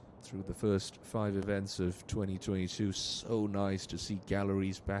times through the first 5 events of 2022. So nice to see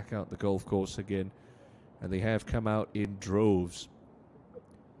galleries back out the golf course again, and they have come out in droves.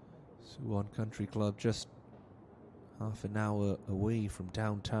 Suwon Country Club just half an hour away from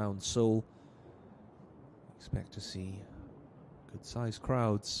downtown Seoul. Expect to see good-sized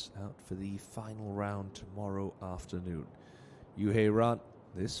crowds out for the final round tomorrow afternoon. Yoo Hae-ran,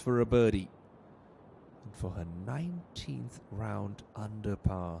 this for a birdie, and for her 19th round under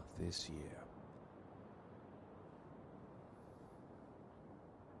par this year.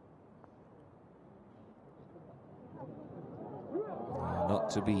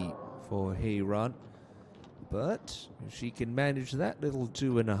 Not to be for Hae-ran, but if she can manage that little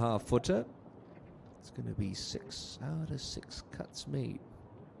 2.5 footer, it's going to be 6 out of 6 cuts made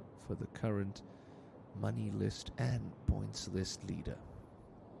for the current money list and points list leader.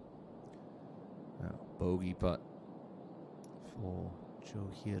 Now, bogey putt for Jo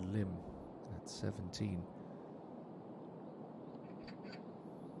Hye Lim at 17.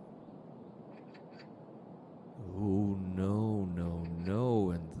 Oh, no, no,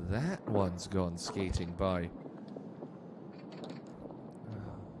 no. And that one's gone skating by.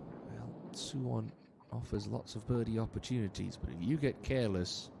 Well, Suwon offers lots of birdie opportunities, but if you get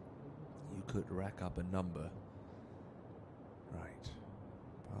careless, you could rack up a number. Right.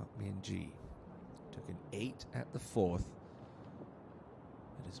 Park Min-ji took an 8 at the 4th.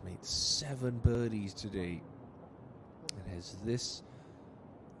 It has made 7 birdies today. It has this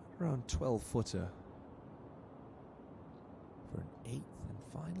around 12-footer for an 8th and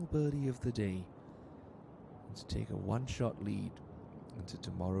final birdie of the day, and to take a 1-shot lead into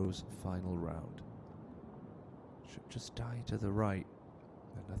tomorrow's final round. Should just die to the right,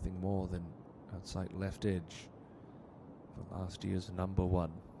 and nothing more than outside left edge for last year's number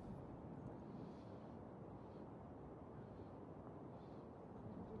 1.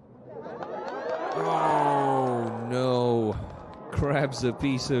 Oh no, grabs a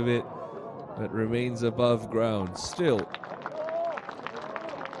piece of it that remains above ground still.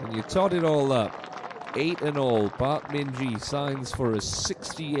 And you tot it all up, 8 and all, Park Min-ji signs for a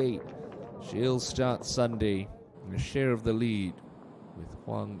 68. She'll start Sunday in a share of the lead with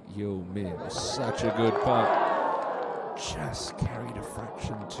Hwang Yo-min. Such a good putt. Just carried a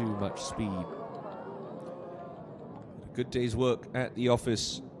fraction too much speed. A good day's work at the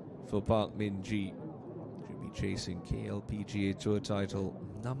office for Park Min-ji. She'll be chasing KLPGA Tour title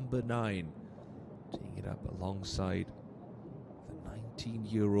number 9, taking it up alongside the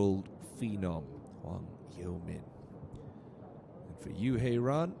 19-year-old phenom Hwang Yo-min. And for Yoo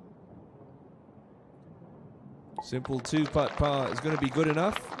Hae-ran, simple 2-putt par is going to be good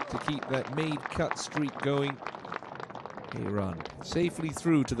enough to keep that made cut streak going. Hae-ran safely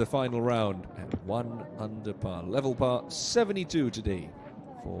through to the final round at 1 under par. Level par 72 today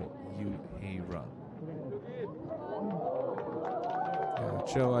for Yoo Hae-ran.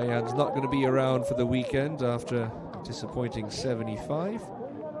 Cho Ayan's not going to be around for the weekend after a disappointing 75.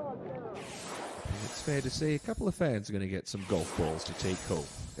 It's fair to say a couple of fans are going to get some golf balls to take home.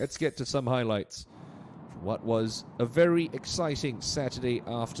 Let's get to some highlights from what was a very exciting Saturday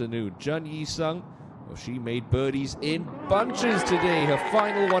afternoon. Jun Yi-sung, well, she made birdies in bunches today. Her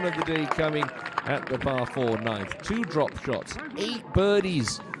final one of the day coming at the par 4 9th. 2 drop shots, 8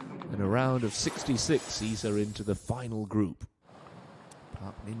 birdies, and a round of 66 sees her into the final group.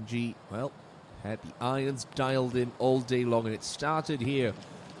 Park Min-ji, well, had the irons dialed in all day long, and it started here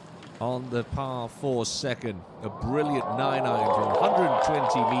on the par 4 second. A brilliant 9-iron from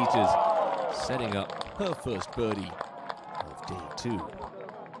 120 meters. setting up her first birdie of day 2.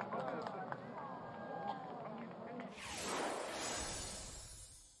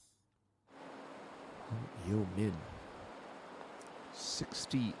 Yo Min,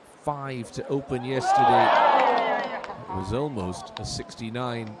 65 to open yesterday. It was almost a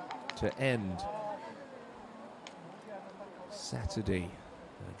 69 to end Saturday.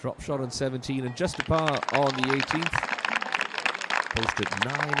 A drop shot on 17 and just a par on the 18th. Posted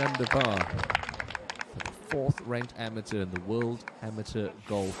 9 under par for the 4th ranked amateur in the World Amateur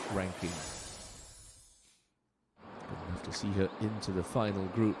Golf Ranking. Good enough to see her into the final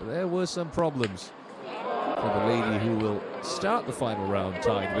group. But there were some problems for the lady who will start the final round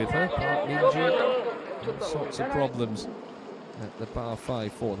tied with her, Park Min-ji. All sorts of problems at the par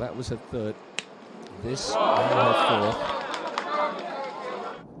 5-4. That was her 3rd. This now her 4th.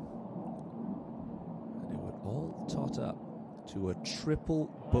 And it would all tot up to a triple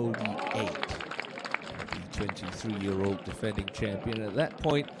bogey 8. The 23-year-old defending champion. At that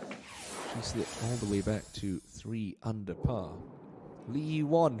point, she slipped all the way back to 3 under par. Lee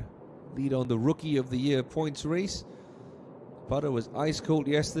Yi-won lead on the Rookie of the Year points race. Putter was ice cold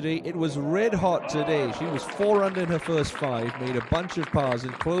yesterday. It was red hot today. She was 4 under in her first 5, made a bunch of pars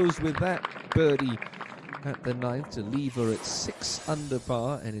and closed with that birdie at the 9th to leave her at 6 under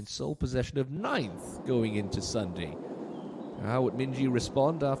par and in sole possession of 9th going into Sunday. How would Min-ji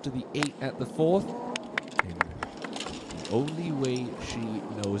respond after the 8 at the 4th? In the only way she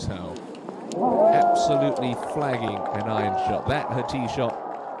knows how. Absolutely flagging an iron shot. That her tee shot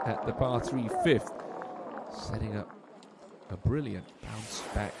at the par 3 5th, setting up a brilliant bounce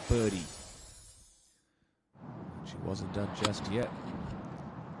back birdie. She wasn't done just yet.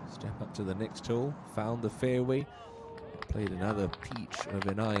 Step up to the next hole, found the fairway, played another peach of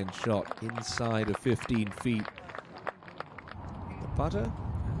an iron shot inside of 15 feet. The putter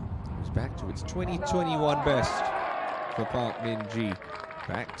was back to its 2021 best for Park Min-ji.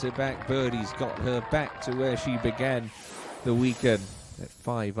 Back-to-back birdies got her back to where she began the weekend at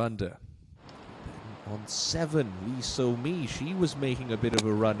 5 under. On 7, Lee So-mi, she was making a bit of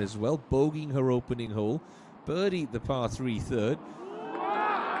a run as well, bogeying her opening hole, birdied the par 3 3rd.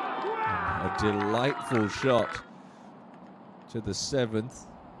 And a delightful shot to the 7th,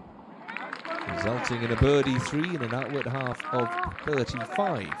 resulting in a birdie 3 and an outward half of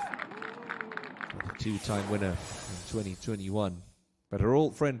 35. The 2-time winner in 2021. But her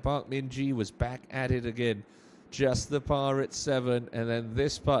old friend Park Min-ji was back at it again. Just the par at 7, and then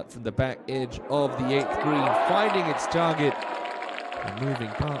this putt from the back edge of the 8th green, finding its target and moving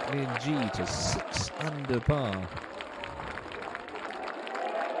Park Min-ji to 6 under par.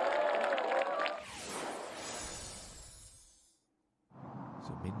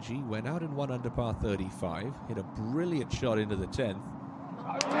 So Min-ji went out in 1 under par 35, hit a brilliant shot into the 10th.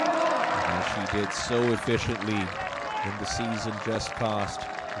 And as she did so efficiently in the season just past,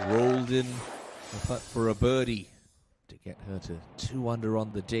 rolled in a putt for a birdie to get her to 2 under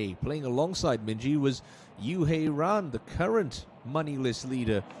on the day. Playing alongside Min-ji was Yoo-hae Ran, the current moneyless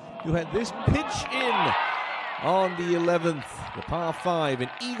leader, who had this pitch in on the 11th, the par 5, an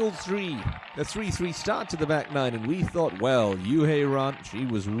eagle 3, the 3-3 start to the back 9, and we thought, well, Yoo-hae Ran, she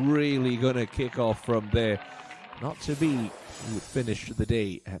was really going to kick off from there. Not to be. He would finish the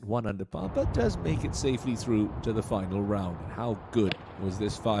day at 1 under par, but does make it safely through to the final round. How good was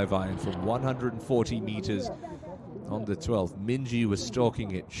this 5-iron from 140 meters on the 12th? Min-ji was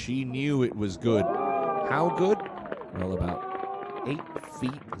stalking it. She knew it was good. How good? Well, about 8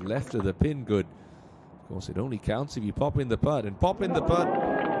 feet left of the pin good. Of course, it only counts if you pop in the putt, and pop in the putt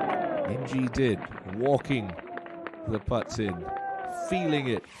Min-ji did, walking the putts in, feeling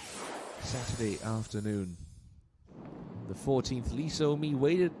it Saturday afternoon. The 14th, Lee So-mi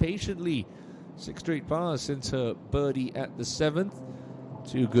waited patiently. 6 straight pars since her birdie at the 7th.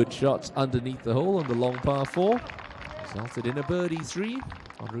 2 good shots underneath the hole on the long par 4. Resulted in a birdie 3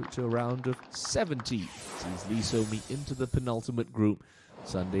 en route to a round of 70. Sees Lee So-mi into the penultimate group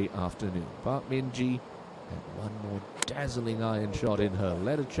Sunday afternoon. Park Min-ji had 1 more dazzling iron shot in her.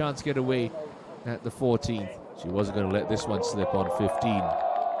 Let a chance get away at the 14th. She wasn't going to let this one slip on 15.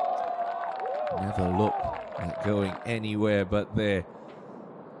 Never looked at going anywhere but there.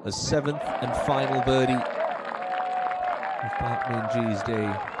 A 7th and final birdie of Park Min-ji's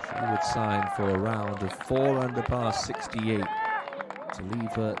day. She would sign for a round of 4 under par 68 to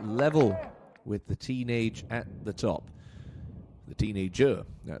leave her level with the teenage at the top. The teenager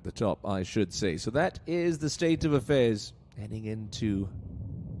at the top, I should say. So that is the state of affairs heading into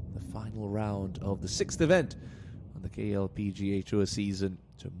the final round of the 6th event on the KLPGA Tour season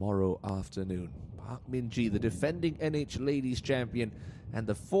tomorrow afternoon. Park Min-ji, the defending NH Ladies Champion, and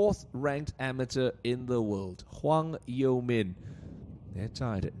the 4th ranked amateur in the world, Huang Youmin. They're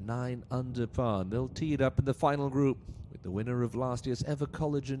tied at 9 under par. They'll tee it up in the final group with the winner of last year's Ever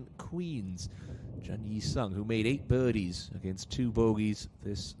Collagen Queens, Jun Yi-sung, who made 8 birdies against 2 bogeys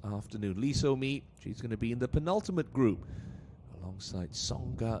this afternoon. Lee So-mi, she's going to be in the penultimate group alongside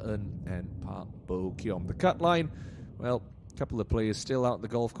Song Ga-eun and Park Bo-kyung. The cut line, well, a couple of players still out on the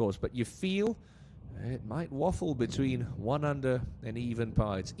golf course, but you feel it might waffle between 1 under and even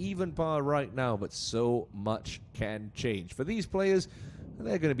par. It's even par right now, but so much can change. For these players,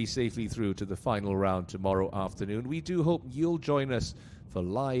 they're going to be safely through to the final round tomorrow afternoon. We do hope you'll join us for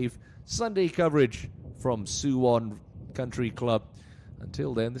live Sunday coverage from Suwon Country Club.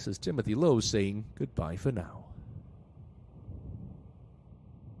 Until then, this is Timothy Lowe saying goodbye for now.